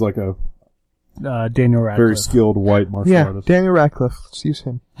he's like a Daniel Radcliffe. very skilled white martial Yeah, artist. Daniel Radcliffe. Let's use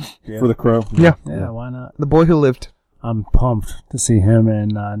him. For The Crow? Yeah. Yeah, why not? The boy who lived. I'm pumped to see him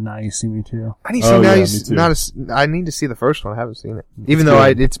and Now You See Me Too. I need to see Oh, now. yeah, You me s- too. not as, I need to see the first one. I haven't seen it, even though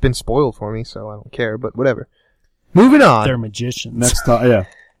good. it's been spoiled for me, so I don't care. But whatever. Moving on. They're magicians.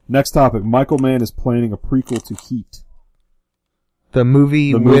 Next topic. Michael Mann is planning a prequel to Heat. The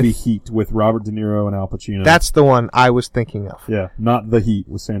movie The with movie Heat with Robert De Niro and Al Pacino. that's the one I was thinking of. yeah, not The Heat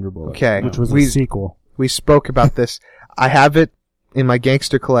with Sandra Bullock. Okay. No. which was We- a sequel. We spoke about this. I have it in my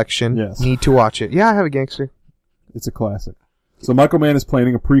gangster collection. Yes. Need to watch it. Yeah, I have a gangster. It's a classic. So Michael Mann is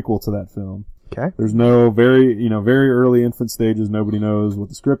planning a prequel to that film. Okay. There's no very early infant stages. Nobody knows what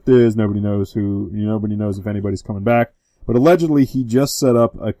the script is. Nobody knows if anybody's coming back. But allegedly, he just set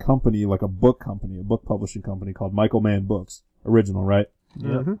up a company, like a book publishing company called Michael Mann Books. Original, right?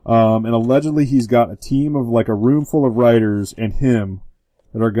 Mhm. And allegedly, he's got a team of like a room full of writers and him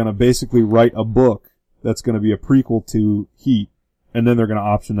that are going to basically write a book that's going to be a prequel to Heat. and then they're going to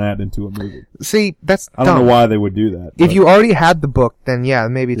option that into a movie. See, that's I don't dumb. know why they would do that. If but- you already had the book, then yeah,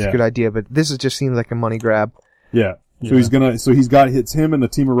 maybe it's Yeah. a good idea. But this just seems like a money grab. Yeah. So Yeah. it's him and a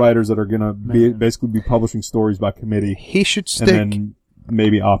team of writers that are gonna basically be publishing stories by committee, He should and stick. then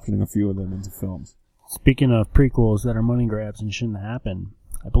maybe optioning a few of them into films. Speaking of prequels that are money grabs and shouldn't happen,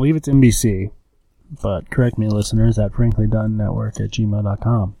 I believe it's NBC, but correct me, listeners, at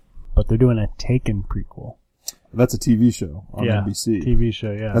franklydunnetwork@gmail.com. But they're doing a Taken prequel. That's a TV show on yeah, NBC. TV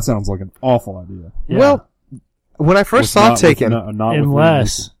show, yeah. That sounds like an awful idea. Yeah. Well, when I first saw Taken,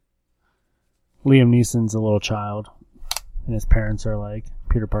 Unless Liam Neeson's a little child and his parents are like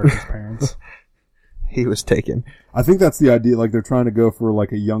Peter Parker's parents. he was taken. I think that's the idea. Like they're trying to go for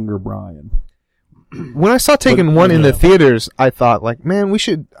like a younger Brian. When I saw Taken 1 in the yeah. theaters, I thought, like, man,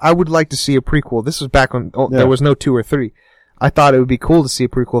 I would like to see a prequel. This was back when there was no 2 or 3. I thought it would be cool to see a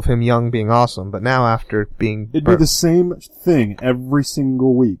prequel of him young being awesome, but now after being It'd be the same thing every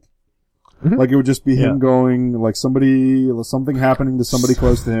single week. Mhm. Like it would just be him Yeah. going, like something happening to somebody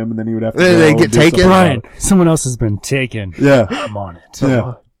close to him, and then he would have to Then go they and get do taken? something Brian, about it. someone else has been taken. Yeah. I'm on it.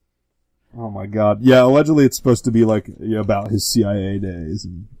 Yeah. Oh my god. Yeah, allegedly it's supposed to be like about his CIA days,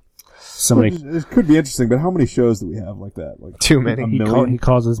 and Somebody it could be interesting. But how many shows do we have like that? Like Too many. a he million?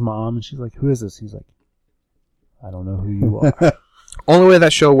 calls his mom and she's like, "Who is this?" He's like, "I don't know who you are." Only way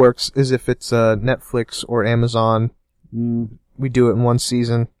that show works is if it's Netflix or Amazon. Mm, We do it in one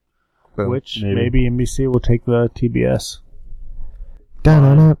season. Boom. Which Maybe. maybe NBC will take the TBS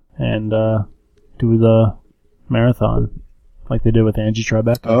Da-da-da. and do the marathon like they did with Angie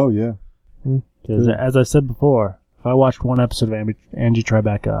Tribeca. oh yeah. Because as I said before, if I watched one episode of Angie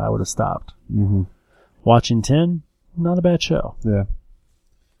Tribeca, I would have stopped. Mm-hmm. Watching 10, not a bad show. Yeah.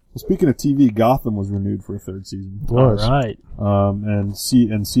 Well, speaking of TV, Gotham was renewed for a third season. Was. All right, And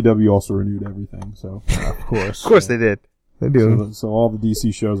CW also renewed everything. So, of course. Of course they did. They do. so all the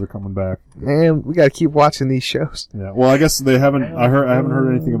DC shows are coming back. And we gotta keep watching these shows. Yeah. Well, I guess they haven't. I haven't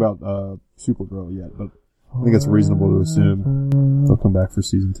heard anything about Supergirl yet, but I think it's reasonable to assume they'll come back for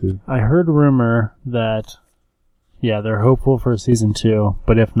season 2. I heard a rumor that, yeah, they're hopeful for season 2,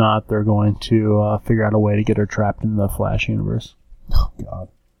 but if not, they're going to figure out a way to get her trapped in the Flash universe. Oh God.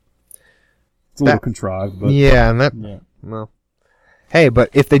 It's a little contrived, but Yeah, and that, Yeah. well. Hey, but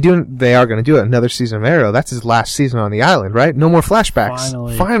if they are gonna do it, another season of Arrow. That's his last season on the island, right? No more flashbacks.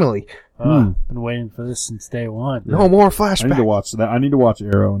 Finally. Hmm. Been waiting for this since day one. No more I need to flashbacks. watch that. I need to watch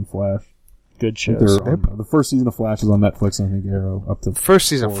Arrow and Flash. Good I think shows. they're on- the first season of Flash is on Netflix, and I think Arrow up to. First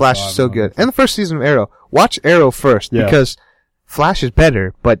season of 4 or Flash 5 is so on good. Netflix. And the first season of Arrow. Watch Arrow first, Yeah. because Flash is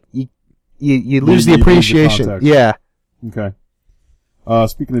better, but you lose You the lose the appreciation. context. Yeah. Okay.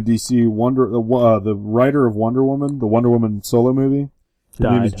 Speaking of DC, the writer of Wonder Woman, the Wonder Woman solo movie, his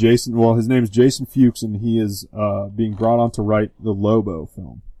name is Died. Jason. Well, his name is Jason Fuchs, and he is being brought on to write the Lobo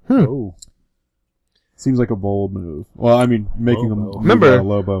film. Oh. Seems like a bold move. Well, I mean, making a Lobo. movie Remember, about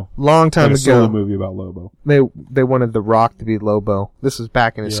Lobo, Long time like a solo ago, movie about Lobo. they wanted The Rock to be Lobo. This was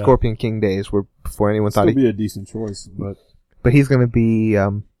back in his Yeah. Scorpion King days, where before anyone thought Still he. be a decent choice, But he's gonna be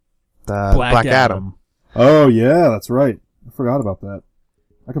the Black Adam. oh yeah, that's right. I forgot about that.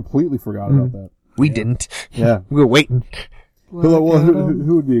 I completely forgot about that. We didn't. Yeah. We were waiting.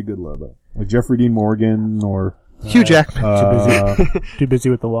 Who would be a good Lobo? Like Jeffrey Dean Morgan or Hugh Jackman. Too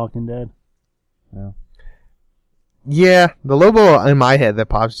busy with The Walking Dead. Yeah, the Lobo in my head that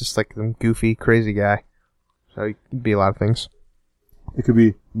pops just like some goofy, crazy guy. So he could be a lot of things. it could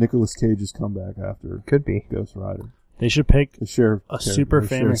be Nicolas Cage's comeback after Could be. Ghost Rider. They should pick The sheriff, a super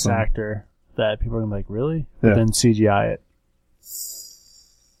famous actor that people are gonna be like, really? Yeah. But then CGI it.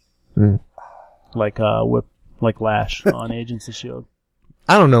 Hmm. Like like Lash on Agents of S.H.I.E.L.D.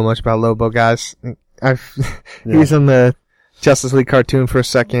 I don't know much about Lobo, guys. Yeah. He's in the Justice League cartoon for a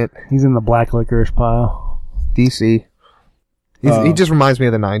second. He's in the black licorice pile. DC. He just reminds me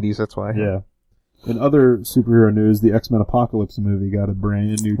of the 90s, that's why. Yeah. In other superhero news, the X-Men Apocalypse movie got a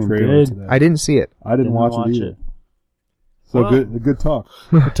brand new trailer Good. today. I didn't see it. I didn't watch it either. So Well- good talk.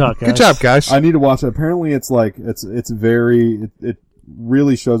 Good talk, guys. Good job, guys. I need to watch it. Apparently it's like, it's very, it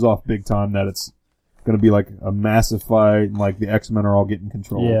really shows off big time that it's gonna be like a massive fight and like the X-Men are all getting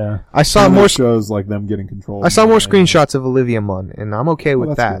control. Yeah. I saw Some more. shows like them getting control. I saw more screenshots of Olivia Munn, and I'm okay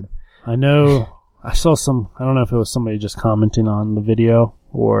with that's that. good. I know. I saw some. I don't know if it was somebody just commenting on the video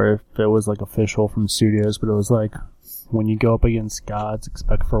or if it was like official from studios, but it was like, when you go up against gods,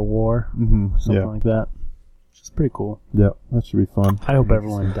 expect for war, Mm-hmm. something Yeah. like that. Which is pretty cool. Yeah. That should be fun. I hope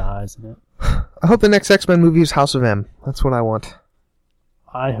everyone dies in it. I hope the next X-Men movie is House of M. That's what I want.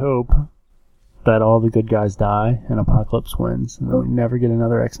 I hope that all the good guys die and Apocalypse wins, and then we never get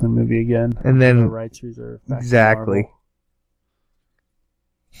another X-Men movie again. And The then, rights reserved. back to exactly. Marvel.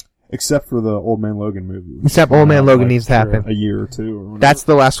 except for the Old Man Logan movie. which Except is Old Man out, Logan needs to happen. A year or two. Or whatever. That's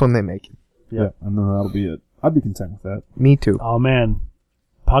the last one they make. yeah, and then that'll be it. I'd be content with that. Me too. Oh man,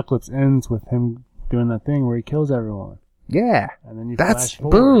 Apocalypse ends with him doing that thing where he kills everyone, Yeah. and then you That's flash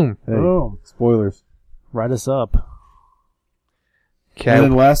forward. boom. Hey, Boom. spoilers. Write us up. Okay. And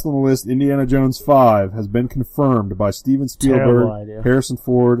then last on the list, Indiana Jones 5 has been confirmed by Steven Terrible Spielberg, idea. Harrison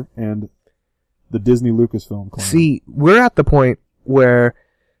Ford, and the Disney Lucasfilm clan. See, we're at the point where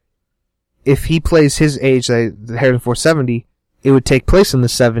if he plays his age, like Harrison Ford 70, it would take place in the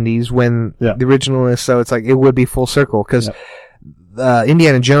 70s when Yeah. the original is, so it's like, it would be full circle, because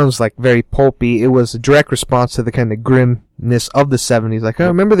Indiana Jones, like, very pulpy, it was a direct response to the kind of grimness of the 70s, like, oh,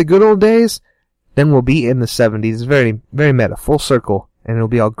 remember the good old days? Then we'll be in the 70s, it's very, very meta, full circle, and it'll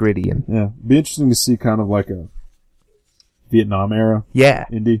be all gritty, and, Yeah, be interesting to see kind of like a Vietnam era yeah,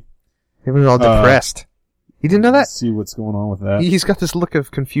 indie. everyone's all depressed. You didn't know that? See what's going on with that. He's got this look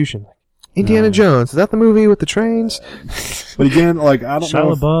of confusion. Indiana Jones, is that the movie with the trains? But again, like, I don't know.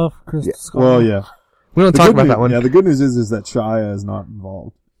 Shia If, LaBeouf, Chris Scott. well, yeah. We don't The talk good about news- that one Yeah, the good news is that Shia is not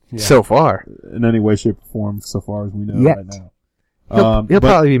involved so far. in any way, shape, or form, so far as we know Yet. right now. He'll but,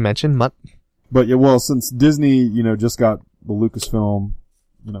 probably be mentioned. but yeah, well, since Disney, just got the Lucasfilm,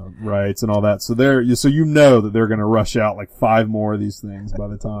 rights and all that, so so that they're going to rush out like 5 more of these things by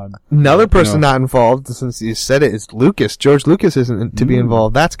the time. Another person not involved, since you said it, is Lucas. George Lucas isn't to be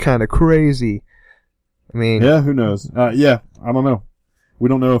involved. That's kind of crazy. I mean, Yeah, who knows? Yeah, I don't know. We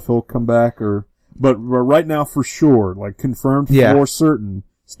don't know if he'll come back but right now for sure, like confirmed for certain,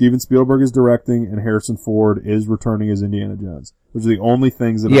 Steven Spielberg is directing and Harrison Ford is returning as Indiana Jones. Those are the only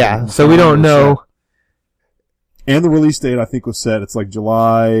things that yeah. So we don't know. And the release date, I think, was set. It's like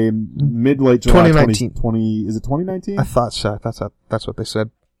July, mid-late July 2019. 2020. Is it 2019? I thought so. That's what they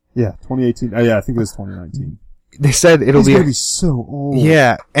said. Yeah, 2018. Yeah, I think it was 2019. They said it'll He's be. gonna be so old.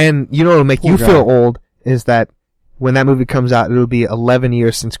 Yeah, and what'll make Poor you guy. feel old is that when that movie comes out, it'll be 11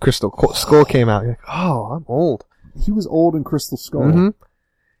 years since Crystal Skull came out. You're like, oh, I'm old. He was old in Crystal Skull. Mm-hmm.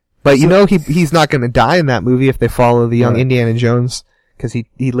 But he's not going to die in that movie if they follow the young Right. Indiana Jones, because he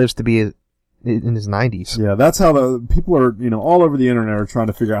lives to be in his 90s. Yeah, that's how the people are, all over the internet are trying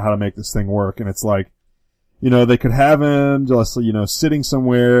to figure out how to make this thing work. And it's like, they could have him just, sitting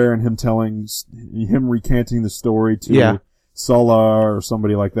somewhere and him recanting the story to Sulla or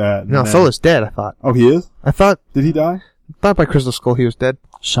somebody like that. No, Sulla's dead, I thought. Oh, he is? I thought Did he die? by Crystal Skull he was dead.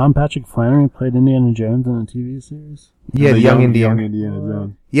 Sean Patrick Flannery played Indiana Jones in a TV series. Yeah, the young Indiana. Young Indiana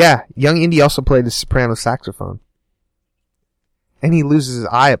Jones. Yeah, young Indy also played the soprano saxophone. And he loses his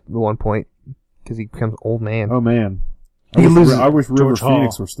eye at one point, because he becomes old man. Oh, man. He loses I wish River George Hall.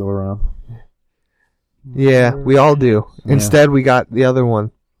 Phoenix were still around. Yeah, we all do. Yeah. Instead, we got the other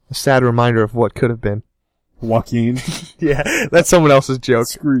one. A sad reminder of what could have been. Joaquin. Yeah, that's someone else's joke.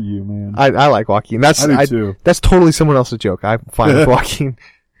 Screw you, man. I like Joaquin. I do too. That's totally someone else's joke. I'm fine with Joaquin.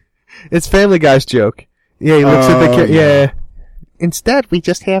 It's Family Guy's joke. Yeah, he looks at the yeah. Instead, we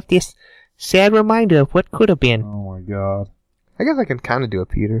just have this sad reminder of what could have been. Oh, my God. I guess I can kind of do a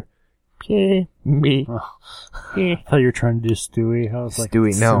Peter. Yeah, me. I thought you were trying to do Stewie. I was like,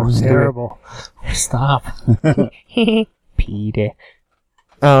 Stewie, no, sounds Stewie. terrible. Stop. Peter.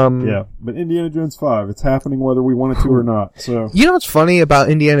 Yeah, but Indiana Jones 5, it's happening whether we want it to or not. So You know what's funny about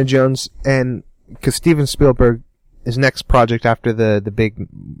Indiana Jones, because Steven Spielberg, his next project after the big,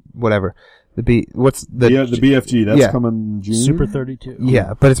 whatever, the BFG, that's yeah. coming June. Super 32.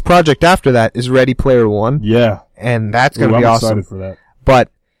 Yeah, but his project after that is Ready Player One, Yeah, and that's Ooh, gonna be I'm awesome. excited for that.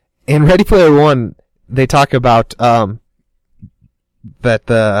 But in Ready Player One, they talk about talk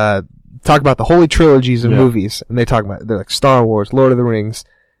about the holy trilogies of movies, and they're like Star Wars, Lord of the Rings,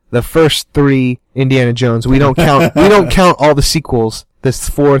 the first 3 Indiana Jones. We don't count all the sequels, this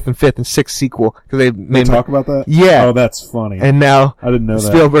 4th and 5th and 6th sequel, because they They made talk about that? Yeah. Oh, that's funny. and now I didn't know that.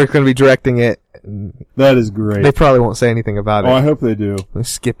 Spielberg's going to be directing it. and That is great. They probably won't say anything about I it. hope they do. Let's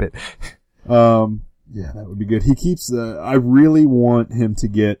skip it. Yeah, that would be good. He keeps I really want him to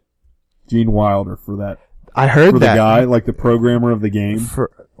get Gene Wilder for that. I heard For that. the guy, like the programmer of the game.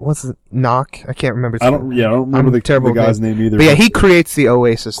 What's it? Knock? I can't remember. I don't remember the guy's name either. But yeah, he creates the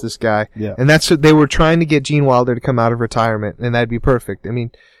Oasis, this guy. Yeah. And that's what they were trying to get Gene Wilder to come out of retirement, and that'd be perfect. I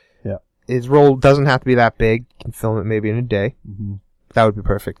mean, Yeah. his role doesn't have to be that big. You can film it maybe in a day. Mm-hmm. That would be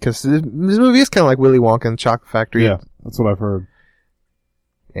perfect. Because this movie is kind of like Willy Wonka and the Chocolate Factory. Yeah, that's what I've heard.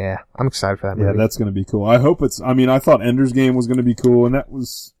 Yeah, I'm excited for that Yeah, movie. that's going to be cool. I hope I thought Ender's Game was going to be cool, and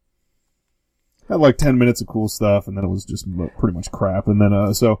had like 10 minutes of cool stuff, and then it was just pretty much crap. And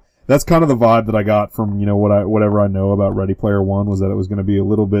then, so that's kind of the vibe that I got from, whatever I know about Ready Player One was that it was going to be a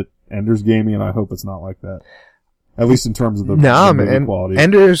little bit Ender's Gamey, and I hope it's not like that. At least in terms of the, No, the movie man. quality.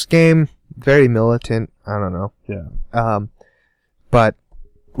 Ender's Game, very militant. I don't know. Yeah. But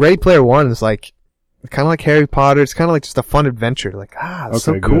Ready Player One is like, kind of like Harry Potter. It's kind of like just a fun adventure. Like, it's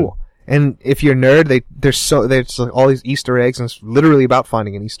so Okay, cool. And if you're a nerd, there's like all these Easter eggs, and it's literally about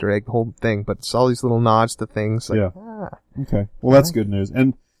finding an Easter egg, the whole thing. But it's all these little nods to things. Like, Yeah. Okay. Well, that's good news.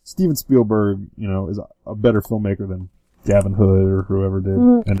 And Steven Spielberg, is a better filmmaker than Gavin Hood or whoever did.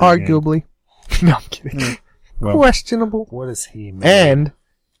 Ender's Game. Arguably. No, I'm kidding. Well, Questionable. What is he, man? And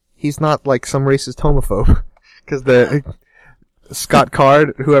he's not like some racist homophobe. Because the Scott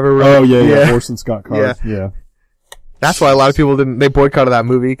Card, whoever wrote oh, yeah. Orson Scott Card. Yeah. That's why a lot of people they boycotted that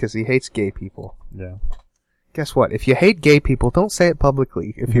movie because he hates gay people. Yeah. Guess what? If you hate gay people, don't say it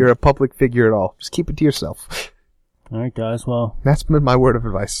publicly. If you're a public figure at all, just keep it to yourself. All right, guys. Well, That's been my word of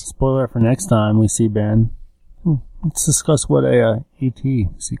advice. spoiler for next time we see Ben. Let's discuss what a E.T.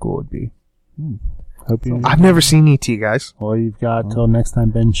 sequel would be. Hope you. I've never seen E.T., guys. Well, you've got till next time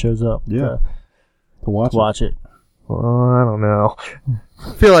Ben shows up. Yeah. To watch To watch it. Well, I don't know.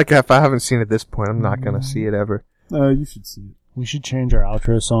 I feel like if I haven't seen it at this point, I'm not going to see it ever. it. You should see it. We should change our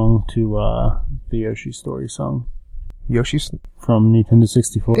outro song to the Yoshi Story song Yoshi's from Nintendo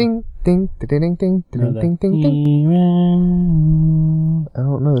 64. ding, ding, ding, ding, ding, ding, ding, ding, ding. I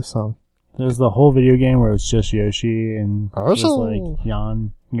don't know this song. There's the whole video game where it's just Yoshi and Oh, it's so- like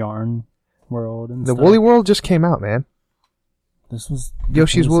Yarn World and The stuff. Woolly World just came out, man. This was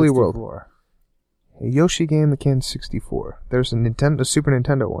Yoshi's Nintendo Woolly 64. World. A Yoshi game that came in 64. There's a Super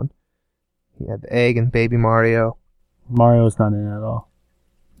Nintendo one. He had the egg and Baby Mario. Mario's not in it at all.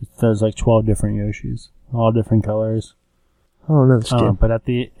 There's like 12 different Yoshis, all different colors. Oh, no, this game. But at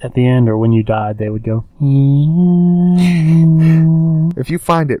the end or when you died, they would go. If you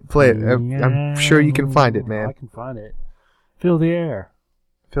find it, play it. I'm sure you can find it, I man. can find it. Feel the air.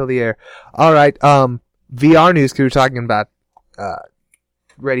 Fill the air. All right. VR news, because we were talking about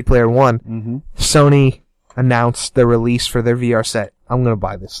Ready Player One. Mm-hmm. Sony announced the release for their VR set. I'm going to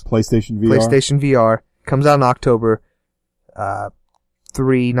buy this. PlayStation VR. PlayStation VR comes out in October.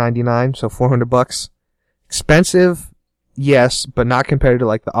 $399, so $400. Expensive, yes, but not compared to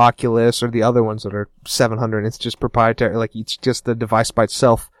like the Oculus or the other ones that are $700. It's just proprietary. Like it's just the device by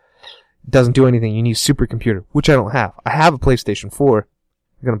itself. It doesn't do anything. You need a supercomputer, which I don't have. I have a PlayStation 4.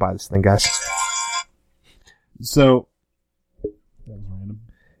 I'm gonna buy this thing, guys. So, that was random.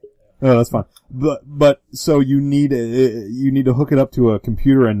 Oh, that's fine. But so you need to hook it up to a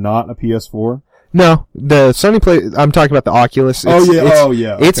computer and not a PS4. No, the Sony I'm talking about the Oculus. Yeah. It's Okay.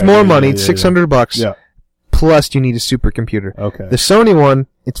 more Yeah, money. yeah, It's yeah, $600. Yeah. Plus, you need a supercomputer. Okay. The Sony one,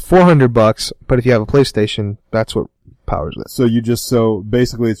 it's $400. But if you have a PlayStation, that's what powers it. So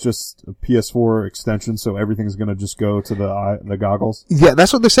basically it's just a PS4 extension. So everything's gonna just go to the goggles. Yeah,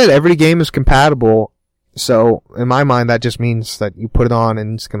 that's what they said. Every game is compatible. So in my mind, that just means that you put it on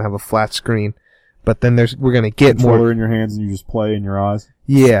and it's gonna have a flat screen. But then we're gonna get Controller more. in your hands and you just play in your eyes.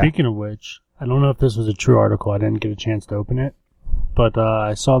 Yeah. Speaking of which, I don't know if this was a true article. I didn't get a chance to open it. But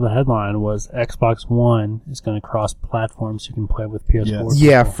I saw the headline was Xbox One is going to cross platforms. You can play with PS4. Yes.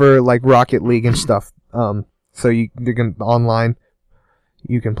 Yeah, for like Rocket League and stuff. So you can online,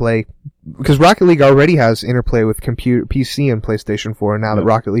 you can play because Rocket League already has interplay with PC and PlayStation 4, and now that Yeah.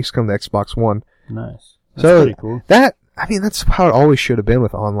 Rocket League's come to Xbox One. Nice. That's So pretty cool. that's how it always should have been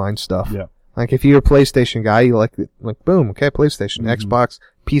with online stuff. Yeah. Like if you're a PlayStation guy, you like boom, okay, PlayStation, Mhm. Xbox,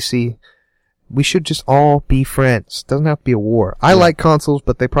 PC. We should just all be friends. Doesn't have to be a war. I like consoles,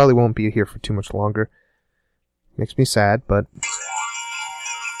 but they probably won't be here for too much longer. Makes me sad, but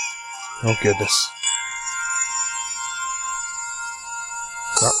oh goodness.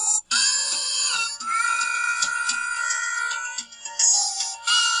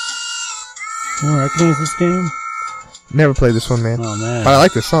 You don't recognize this game? Never played this one, man. Oh, man. But I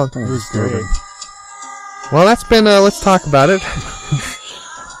like this song. It was great. Well, that's been, let's talk about it.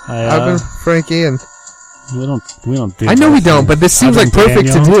 I've been Frankie, and we don't do I know we this. don't, but this seems I've like been perfect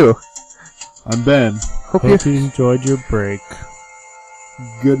to Daniel. do. I'm Ben. Hope you Hope you enjoyed your break.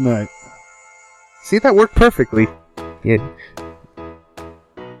 Good night. see that worked perfectly. Yeah,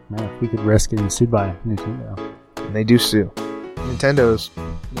 Man, if we could risk getting sued by Nintendo. and they do sue. Nintendo's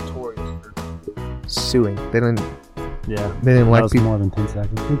notorious for suing. They didn't Yeah. like That was people. more than 10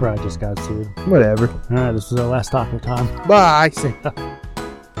 seconds. We probably just got sued. Whatever. Alright, this was our last talk of time. Bye.